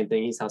doing the same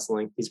thing. He's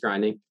hustling. He's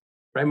grinding.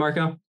 Right,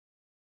 Marco?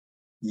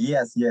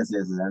 Yes. I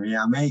mean,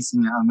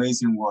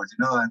 amazing words.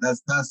 You know,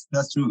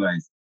 that's true,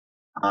 guys.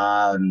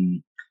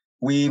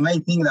 We may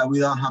think that we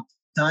don't have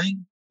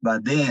time,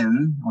 but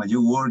then when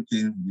you're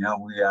working, you know,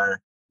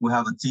 we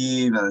have a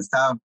team and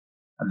stuff,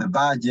 and the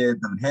budget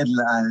and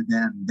headline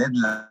and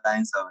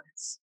deadlines, so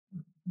it's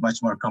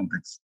much more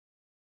complex.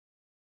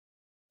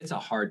 It's a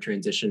hard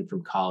transition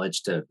from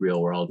college to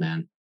real world,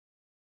 man.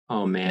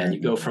 Oh man, you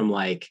go from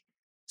like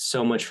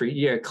so much free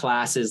your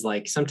classes.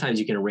 Like sometimes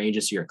you can arrange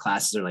it so your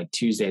classes are like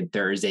Tuesday and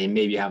Thursday, and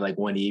maybe you have like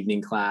one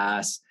evening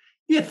class.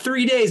 You get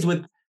 3 days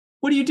with,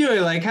 what are you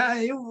doing? Like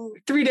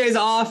 3 days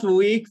off a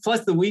week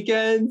plus the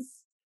weekends.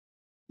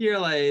 You're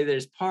like,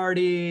 there's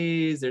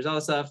parties, there's all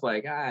this stuff.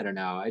 Like, I don't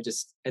know.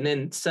 And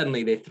then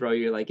suddenly they throw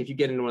you, like, if you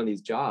get into one of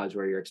these jobs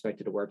where you're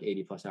expected to work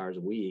 80 plus hours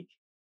a week,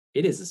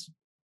 it's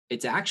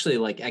actually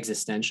like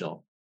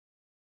existential.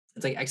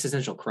 It's like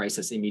existential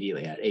crisis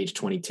immediately at age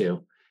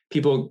 22.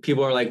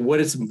 People are like,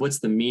 what's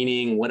the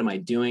meaning? What am I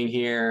doing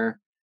here?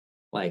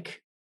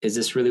 Like, is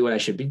this really what I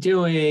should be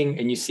doing?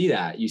 And you see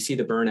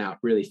the burnout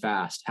really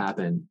fast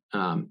happen.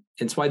 And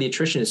it's why the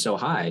attrition is so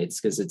high.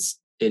 It's because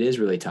it is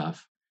really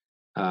tough.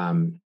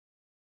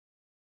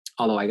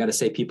 Although I got to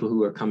say, people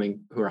who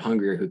are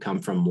hungrier, who come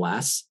from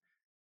less,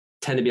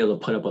 tend to be able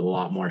to put up with a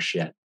lot more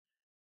shit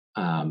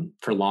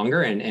for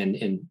longer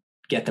and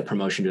get the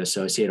promotion to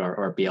associate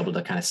or be able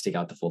to kind of stick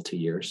out the full 2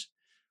 years.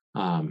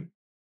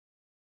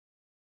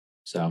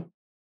 So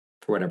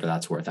for whatever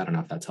that's worth, I don't know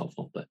if that's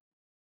helpful, but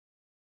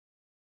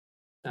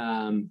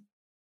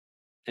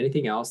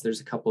anything else?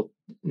 There's a couple.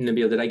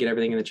 Nabil, did I get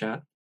everything in the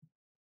chat?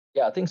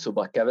 Yeah, I think so,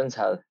 but Kevin's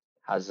has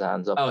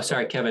hands up. Oh,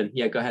 sorry, Kevin.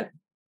 Yeah, go ahead.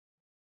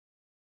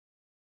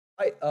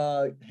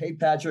 Hi, hey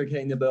Patrick,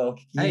 hey Nabil.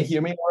 Can you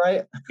hear me all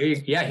right?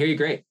 Hear you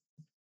great.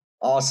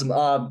 Awesome.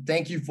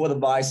 Thank you for the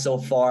advice so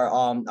far.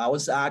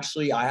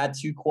 I had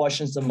 2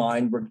 questions in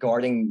mind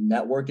regarding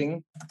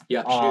networking.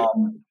 Yeah,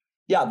 shoot.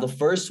 Yeah, the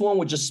first one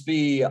would just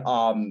be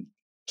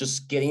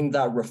just getting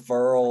that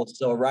referral.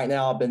 So right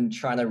now I've been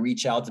trying to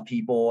reach out to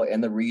people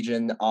in the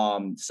region.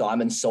 So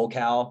I'm in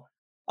SoCal.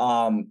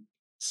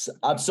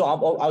 I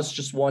was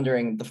just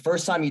wondering, the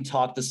first time you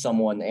talk to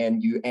someone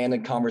and you end a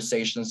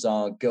conversation's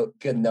on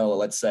good note,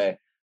 let's say,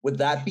 would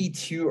that be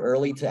too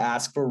early to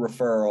ask for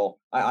referral?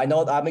 I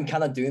know I've been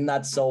kind of doing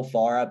that so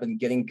far. I've been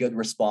getting good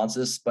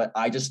responses, but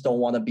I just don't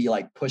want to be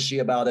like pushy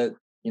about it.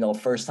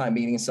 First time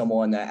meeting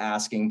someone and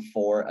asking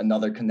for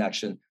another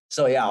connection.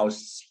 So yeah, I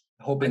was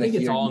hoping. I think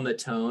it's all in the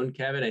tone,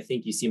 Kevin. I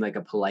think you seem like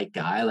a polite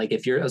guy. Like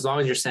as long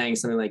as you're saying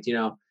something like,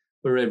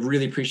 we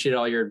really appreciate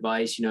all your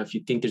advice. If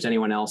you think there's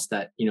anyone else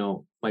that,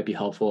 might be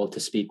helpful to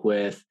speak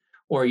with,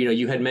 or,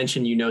 you had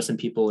mentioned, some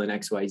people in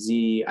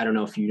XYZ. I don't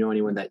know if you know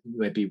anyone that you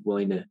might be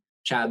willing to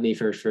chat with me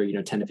for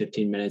 10 to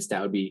 15 minutes.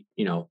 That would be,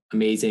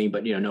 amazing,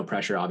 but, no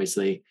pressure,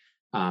 obviously.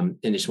 And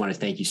I just want to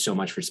thank you so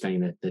much for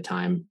spending the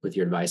time with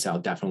your advice. I'll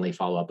definitely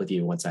follow up with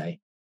you once I,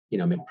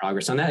 make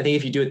progress on that. I think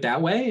if you do it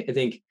that way, I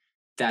think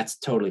that's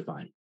totally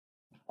fine.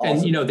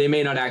 Awesome. And, they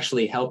may not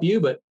actually help you,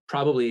 but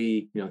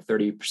probably,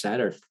 30%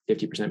 or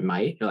 50%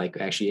 might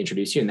actually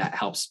introduce you. And that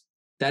helps.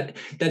 That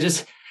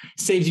just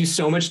saves you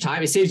so much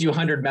time. It saves you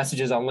 100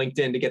 messages on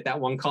LinkedIn to get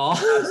that one call.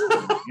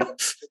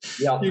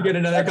 Yeah. You get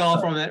another call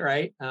from it.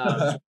 Right.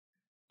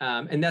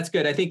 And that's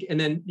good. I think, and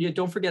then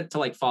don't forget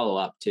to follow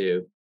up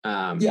too.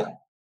 Yeah,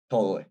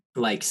 totally.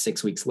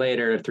 6 weeks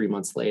later, 3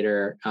 months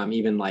later,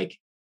 even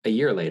a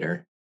year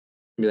later.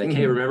 Be like,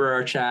 hey, remember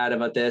our chat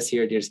about this?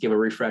 Here, just give a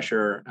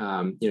refresher.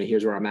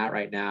 Here's where I'm at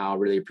right now.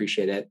 Really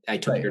appreciate it. I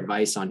took your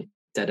advice on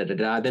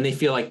da-da-da-da. Then they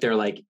feel like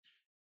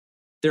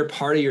they're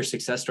part of your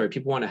success story.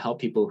 People want to help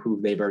people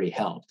who they've already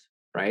helped,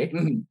 right?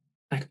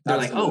 They're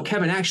like, oh,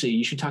 Kevin, actually,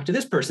 you should talk to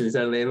this person. And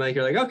you're like,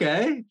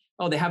 okay.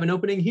 Oh, they have an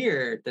opening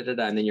here.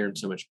 Da-da-da. And then you're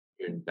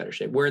in better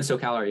shape. Where in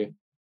SoCal are you?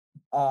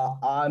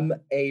 I'm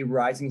a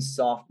rising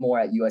sophomore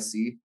at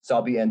USC. So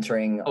I'll be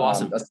entering. Oh,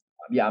 awesome.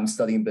 I'm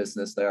studying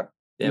business there.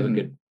 They have a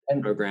good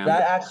program.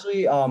 That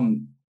actually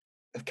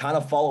kind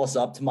of follows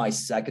up to my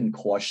second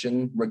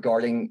question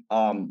regarding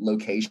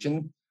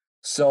location.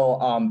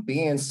 So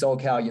being in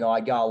SoCal,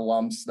 I got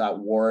alums that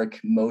work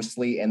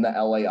mostly in the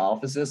LA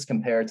offices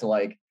compared to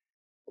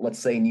let's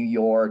say New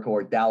York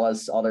or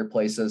Dallas, other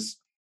places.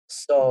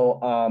 So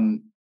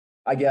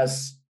I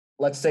guess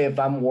let's say if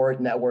I'm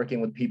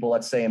networking with people,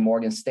 let's say in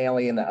Morgan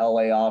Stanley in the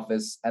LA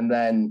office, and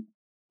then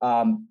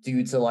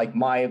due to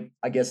my,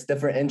 I guess,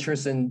 different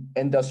interests in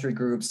industry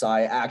groups,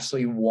 I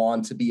actually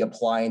want to be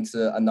applying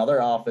to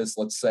another office,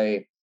 let's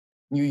say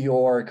New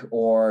York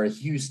or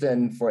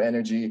Houston for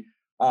energy.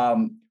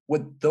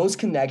 Would those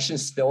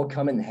connections still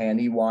come in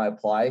handy while I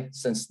apply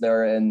since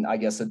they're in, I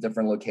guess, a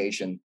different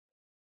location?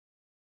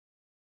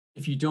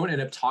 If you don't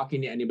end up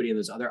talking to anybody in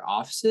those other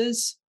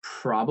offices,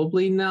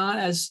 probably not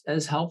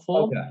as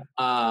helpful.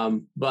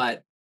 Okay.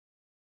 But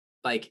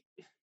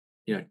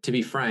to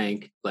be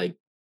frank,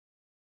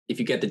 if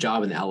you get the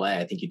job in LA,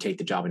 I think you take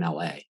the job in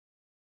LA,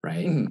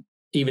 right? Mm-hmm.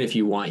 Even if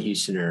you want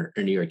Houston or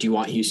New York. Do you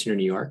want Houston or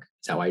New York?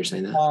 Is that why you're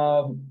saying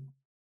that?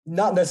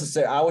 Not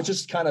necessarily. I was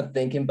just kind of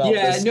thinking about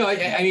this. Yeah, no,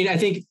 I mean, I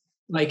think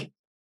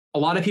a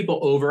lot of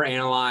people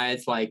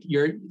overanalyze,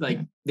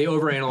 they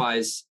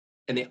overanalyze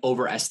and they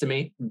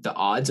overestimate the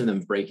odds of them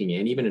breaking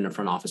in, even in a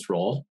front office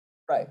role.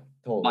 Right.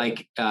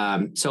 Totally.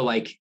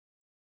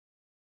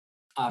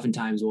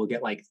 Oftentimes we'll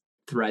get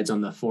threads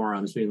on the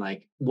forums being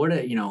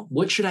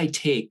what should I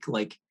take?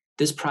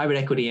 This private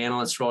equity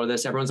analyst role or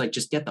this, everyone's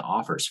just get the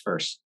offers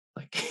first.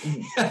 You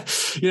know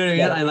what I mean?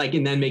 Yeah.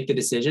 And then make the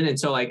decision. And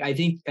so I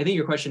think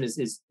your question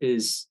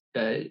is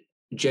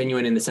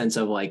genuine in the sense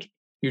of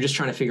you're just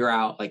trying to figure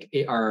out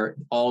are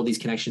all these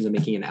connections I'm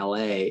making in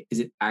LA, is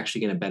it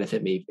actually going to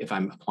benefit me if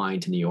I'm applying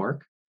to New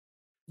York?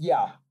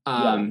 Yeah.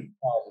 And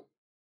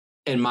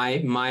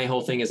my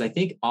whole thing is I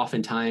think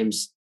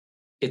oftentimes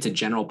it's a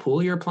general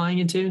pool you're applying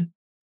into.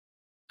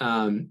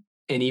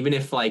 And even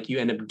if you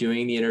end up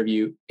doing the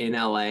interview in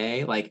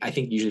LA, I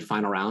think usually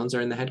final rounds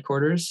are in the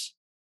headquarters.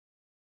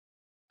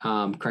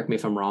 Correct me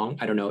if I'm wrong.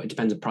 I don't know. It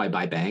depends probably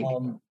by bank.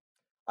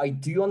 I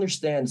do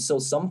understand. So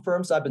some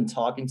firms I've been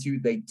talking to,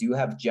 they do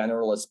have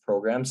generalist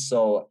programs.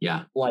 So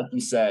yeah, like you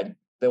said,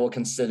 they will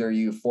consider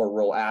you for a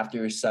role after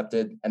you're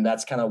accepted. And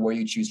that's kind of where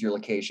you choose your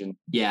location.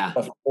 Yeah.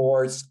 But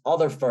for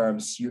other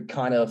firms, you're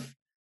kind of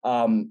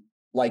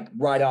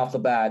right off the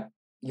bat,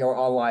 your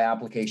online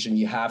application,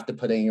 you have to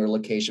put in your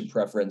location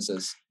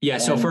preferences. Yeah.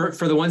 So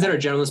for the ones that are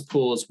generalist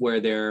pools where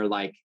they're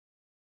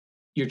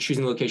you're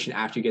choosing the location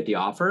after you get the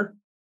offer,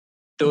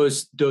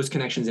 those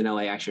connections in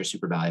LA actually are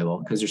super valuable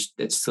because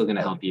it's still going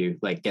to help you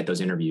get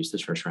those interviews,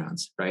 those first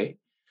rounds, right?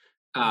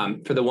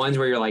 For the ones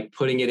where you're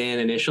putting it in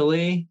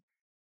initially,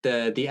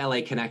 the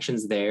LA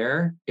connections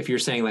there, if you're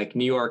saying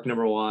New York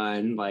number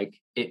one,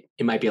 it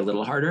might be a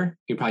little harder.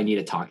 You probably need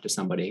to talk to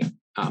somebody.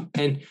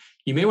 And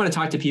you may want to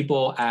talk to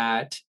people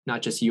at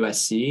not just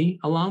USC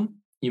alum.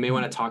 You may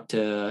want to talk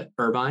to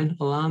Irvine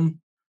alum.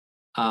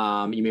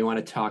 You may want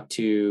to talk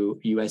to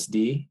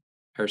USD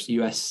or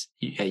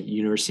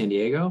University of San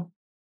Diego.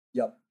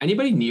 Yep.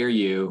 Anybody near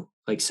you,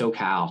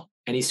 SoCal,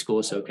 any school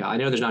of SoCal? I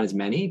know there's not as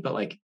many,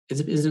 but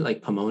is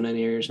it Pomona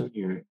near or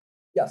something? Or,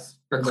 yes.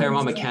 Or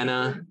Claremont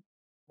McKenna?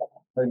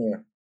 They're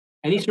near.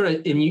 Any sort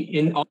of,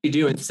 in all you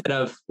do instead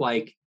of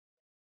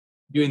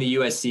doing the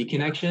USC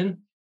connection,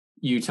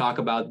 you talk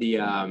about the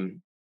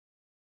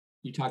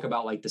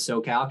like the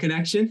SoCal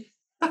connection,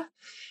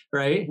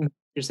 right?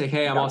 You're like,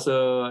 hey, I'm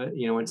also,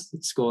 went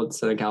to school in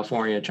Southern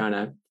California, trying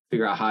to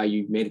figure out how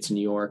you made it to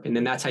New York. And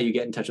then that's how you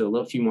get in touch with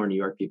a few more New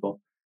York people.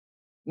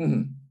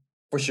 Mm-hmm.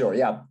 For sure.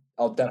 Yeah.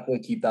 I'll definitely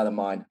keep that in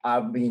mind.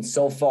 I mean,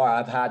 so far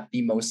I've had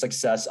the most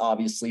success,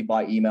 obviously,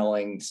 by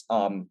emailing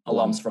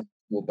alums from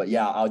school, but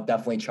yeah, I'll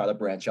definitely try to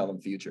branch out in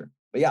the future.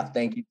 But yeah,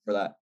 thank you for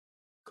that.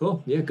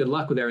 Cool. Yeah. Good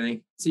luck with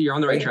everything. See, you're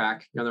on the right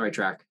track. You're on the right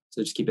track.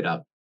 So just keep it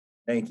up.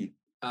 Thank you.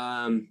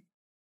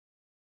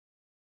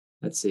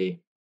 Let's see.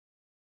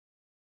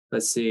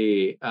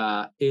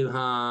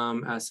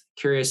 Ilham asks,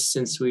 curious,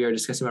 since we are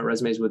discussing about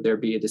resumes, would there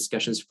be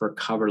discussions for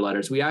cover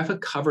letters? We have a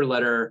cover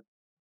letter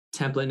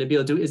template.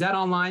 Nabil, is that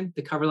online,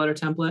 the cover letter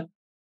template?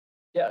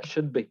 Yeah, it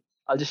should be.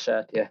 I'll just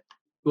share it. Yeah.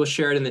 We'll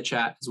share it in the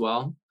chat as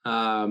well.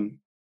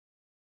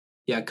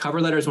 Yeah,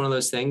 cover letter is one of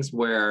those things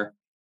where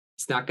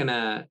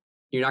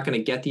you're not gonna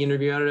get the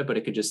interview out of it, but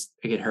it could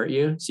hurt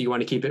you. So you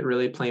want to keep it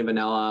really plain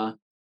vanilla,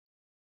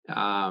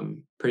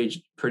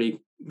 pretty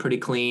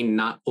clean,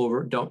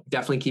 don't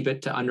definitely keep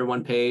it to under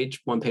one page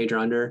or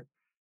under.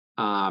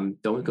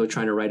 Don't go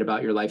trying to write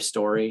about your life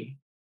story.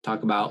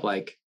 Talk about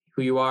like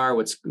who you are,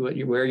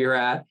 where you're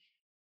at,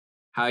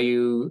 how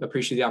you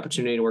appreciate the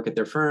opportunity to work at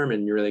their firm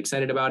and you're really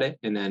excited about it.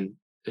 And then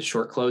a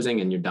short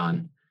closing and you're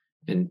done.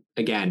 And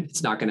again,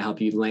 it's not going to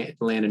help you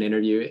land an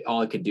interview.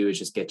 All it could do is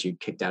just get you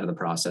kicked out of the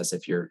process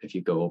if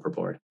you go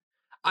overboard.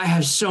 I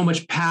have so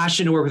much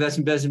passion to work with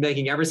investment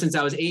banking ever since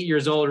I was 8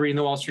 years old reading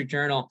the Wall Street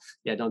Journal.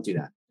 Yeah, don't do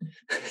that.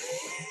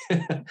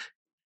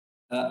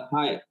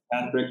 Hi,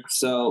 Patrick.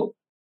 So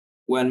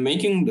when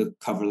making the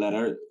cover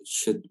letter,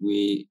 should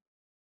we,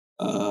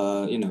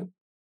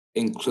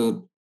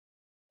 include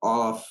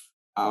all of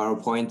our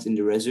points in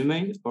the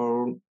resume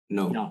or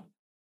no?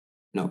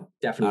 No,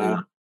 definitely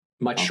not.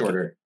 Much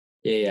shorter.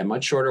 Yeah,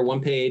 much shorter.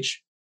 One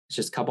page. It's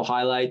just a couple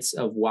highlights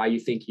of why you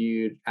think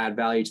you'd add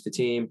value to the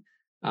team.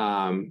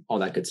 All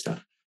that good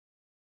stuff.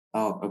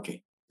 Oh,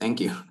 okay. Thank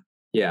you.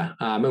 Yeah.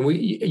 And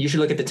you should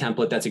look at the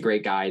template. That's a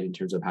great guide in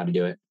terms of how to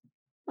do it.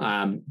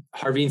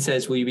 Harveen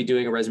says, will you be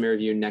doing a resume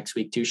review next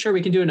week too? Sure.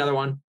 We can do another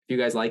one if you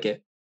guys like it.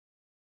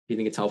 If you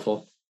think it's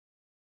helpful.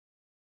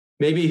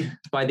 Maybe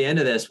by the end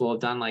of this, we'll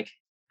have done like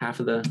half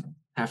of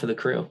the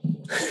crew.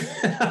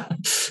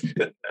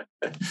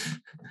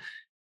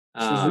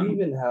 Should we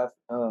even have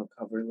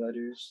cover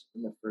letters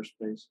in the first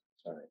place?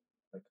 Sorry.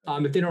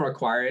 If they don't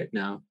require it,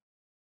 no.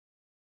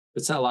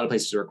 But not a lot of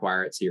places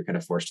require it, so you're kind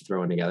of forced to throw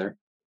one together.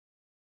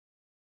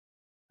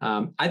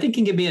 I think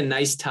it can be a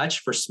nice touch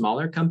for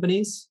smaller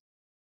companies,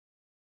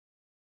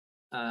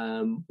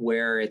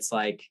 where it's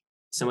like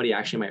somebody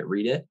actually might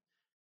read it,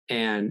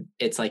 and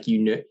it's like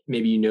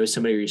maybe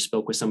somebody or you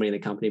spoke with somebody in the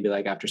company, be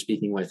like, after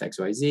speaking with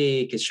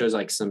XYZ, it shows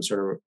like some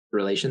sort of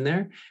relation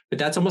there. But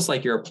that's almost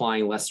like you're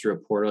applying less through a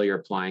portal, you're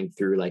applying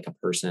through like a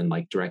person,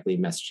 like directly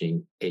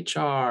messaging HR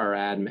or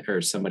admin or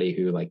somebody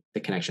who like the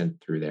connection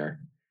through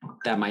there.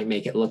 That might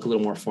make it look a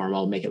little more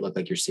formal, make it look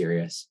like you're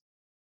serious.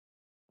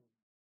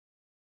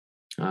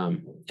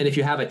 And if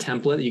you have a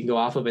template that you can go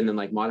off of and then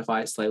like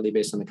modify it slightly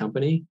based on the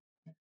company,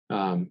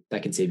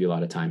 that can save you a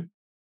lot of time.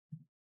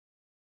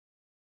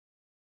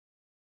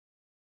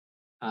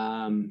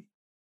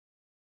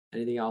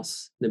 Anything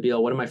else?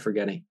 Nabil, what am I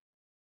forgetting?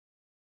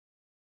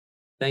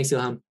 Thanks,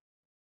 Ilham.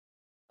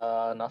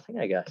 Nothing,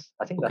 I guess.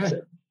 I think that's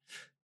it.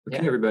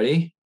 Okay,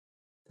 everybody.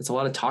 That's a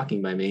lot of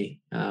talking by me.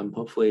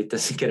 Hopefully it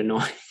doesn't get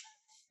annoying.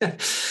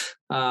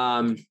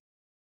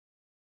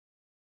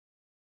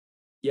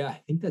 Yeah,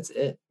 I think that's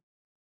it.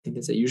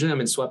 Usually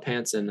I'm in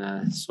sweatpants and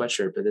a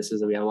sweatshirt, but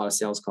we have a lot of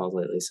sales calls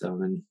lately. So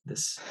I'm in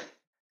this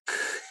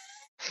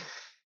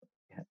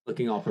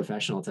looking all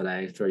professional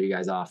today, throw you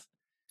guys off.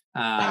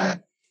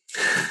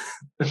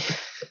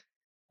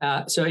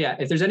 So yeah,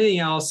 if there's anything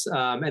else,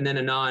 and then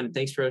Anand,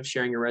 thanks for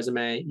sharing your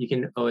resume. You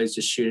can always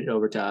just shoot it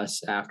over to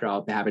us after.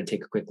 I'll be happy to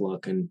take a quick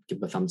look and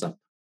give a thumbs up.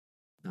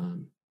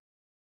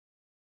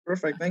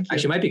 Perfect. Thank you.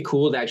 Actually, it might be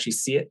cool to actually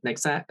see it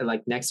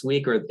next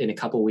week or in a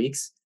couple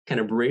weeks, kind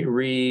of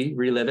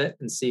relive it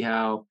and see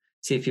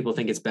if people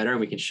think it's better and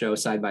we can show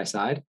side by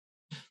side.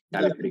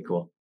 That'd be pretty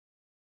cool.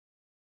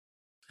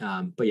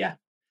 But yeah,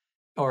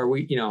 or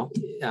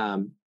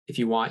if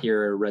you want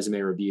your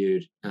resume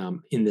reviewed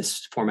in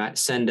this format,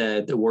 send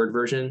the Word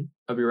version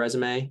of your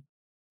resume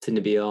to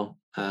Nabil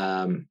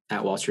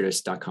at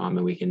wallstreetist.com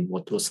and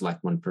we'll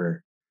select one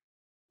for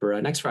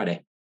next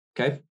Friday.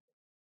 Okay.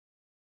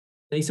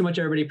 Thanks so much,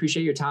 everybody.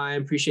 Appreciate your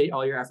time. Appreciate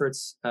all your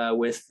efforts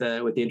with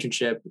the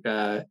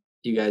internship.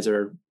 You guys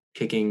are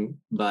kicking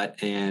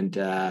butt, and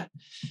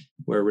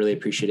we're really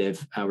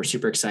appreciative. We're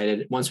super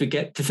excited. Once we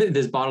get to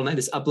this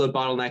upload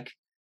bottleneck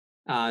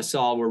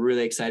solved, we're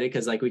really excited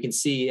because we can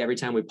see every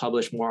time we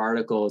publish more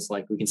articles,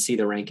 we can see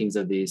the rankings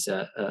of these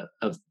in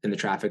the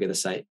traffic of the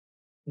site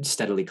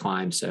steadily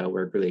climb. So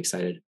we're really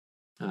excited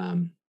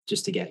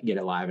just to get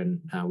it live,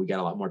 and we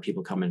got a lot more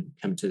people come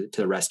to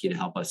the rescue to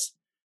help us.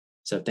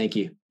 So thank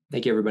you.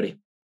 Thank you, everybody.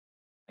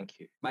 Thank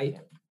you. Bye.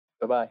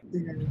 Bye-bye.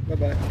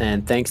 Bye-bye.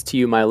 And thanks to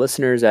you, my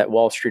listeners at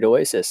Wall Street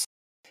Oasis.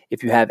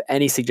 If you have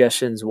any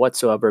suggestions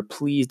whatsoever,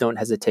 please don't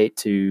hesitate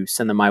to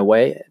send them my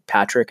way,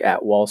 Patrick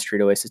at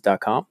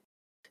wallstreetoasis.com.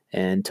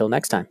 Until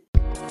next time.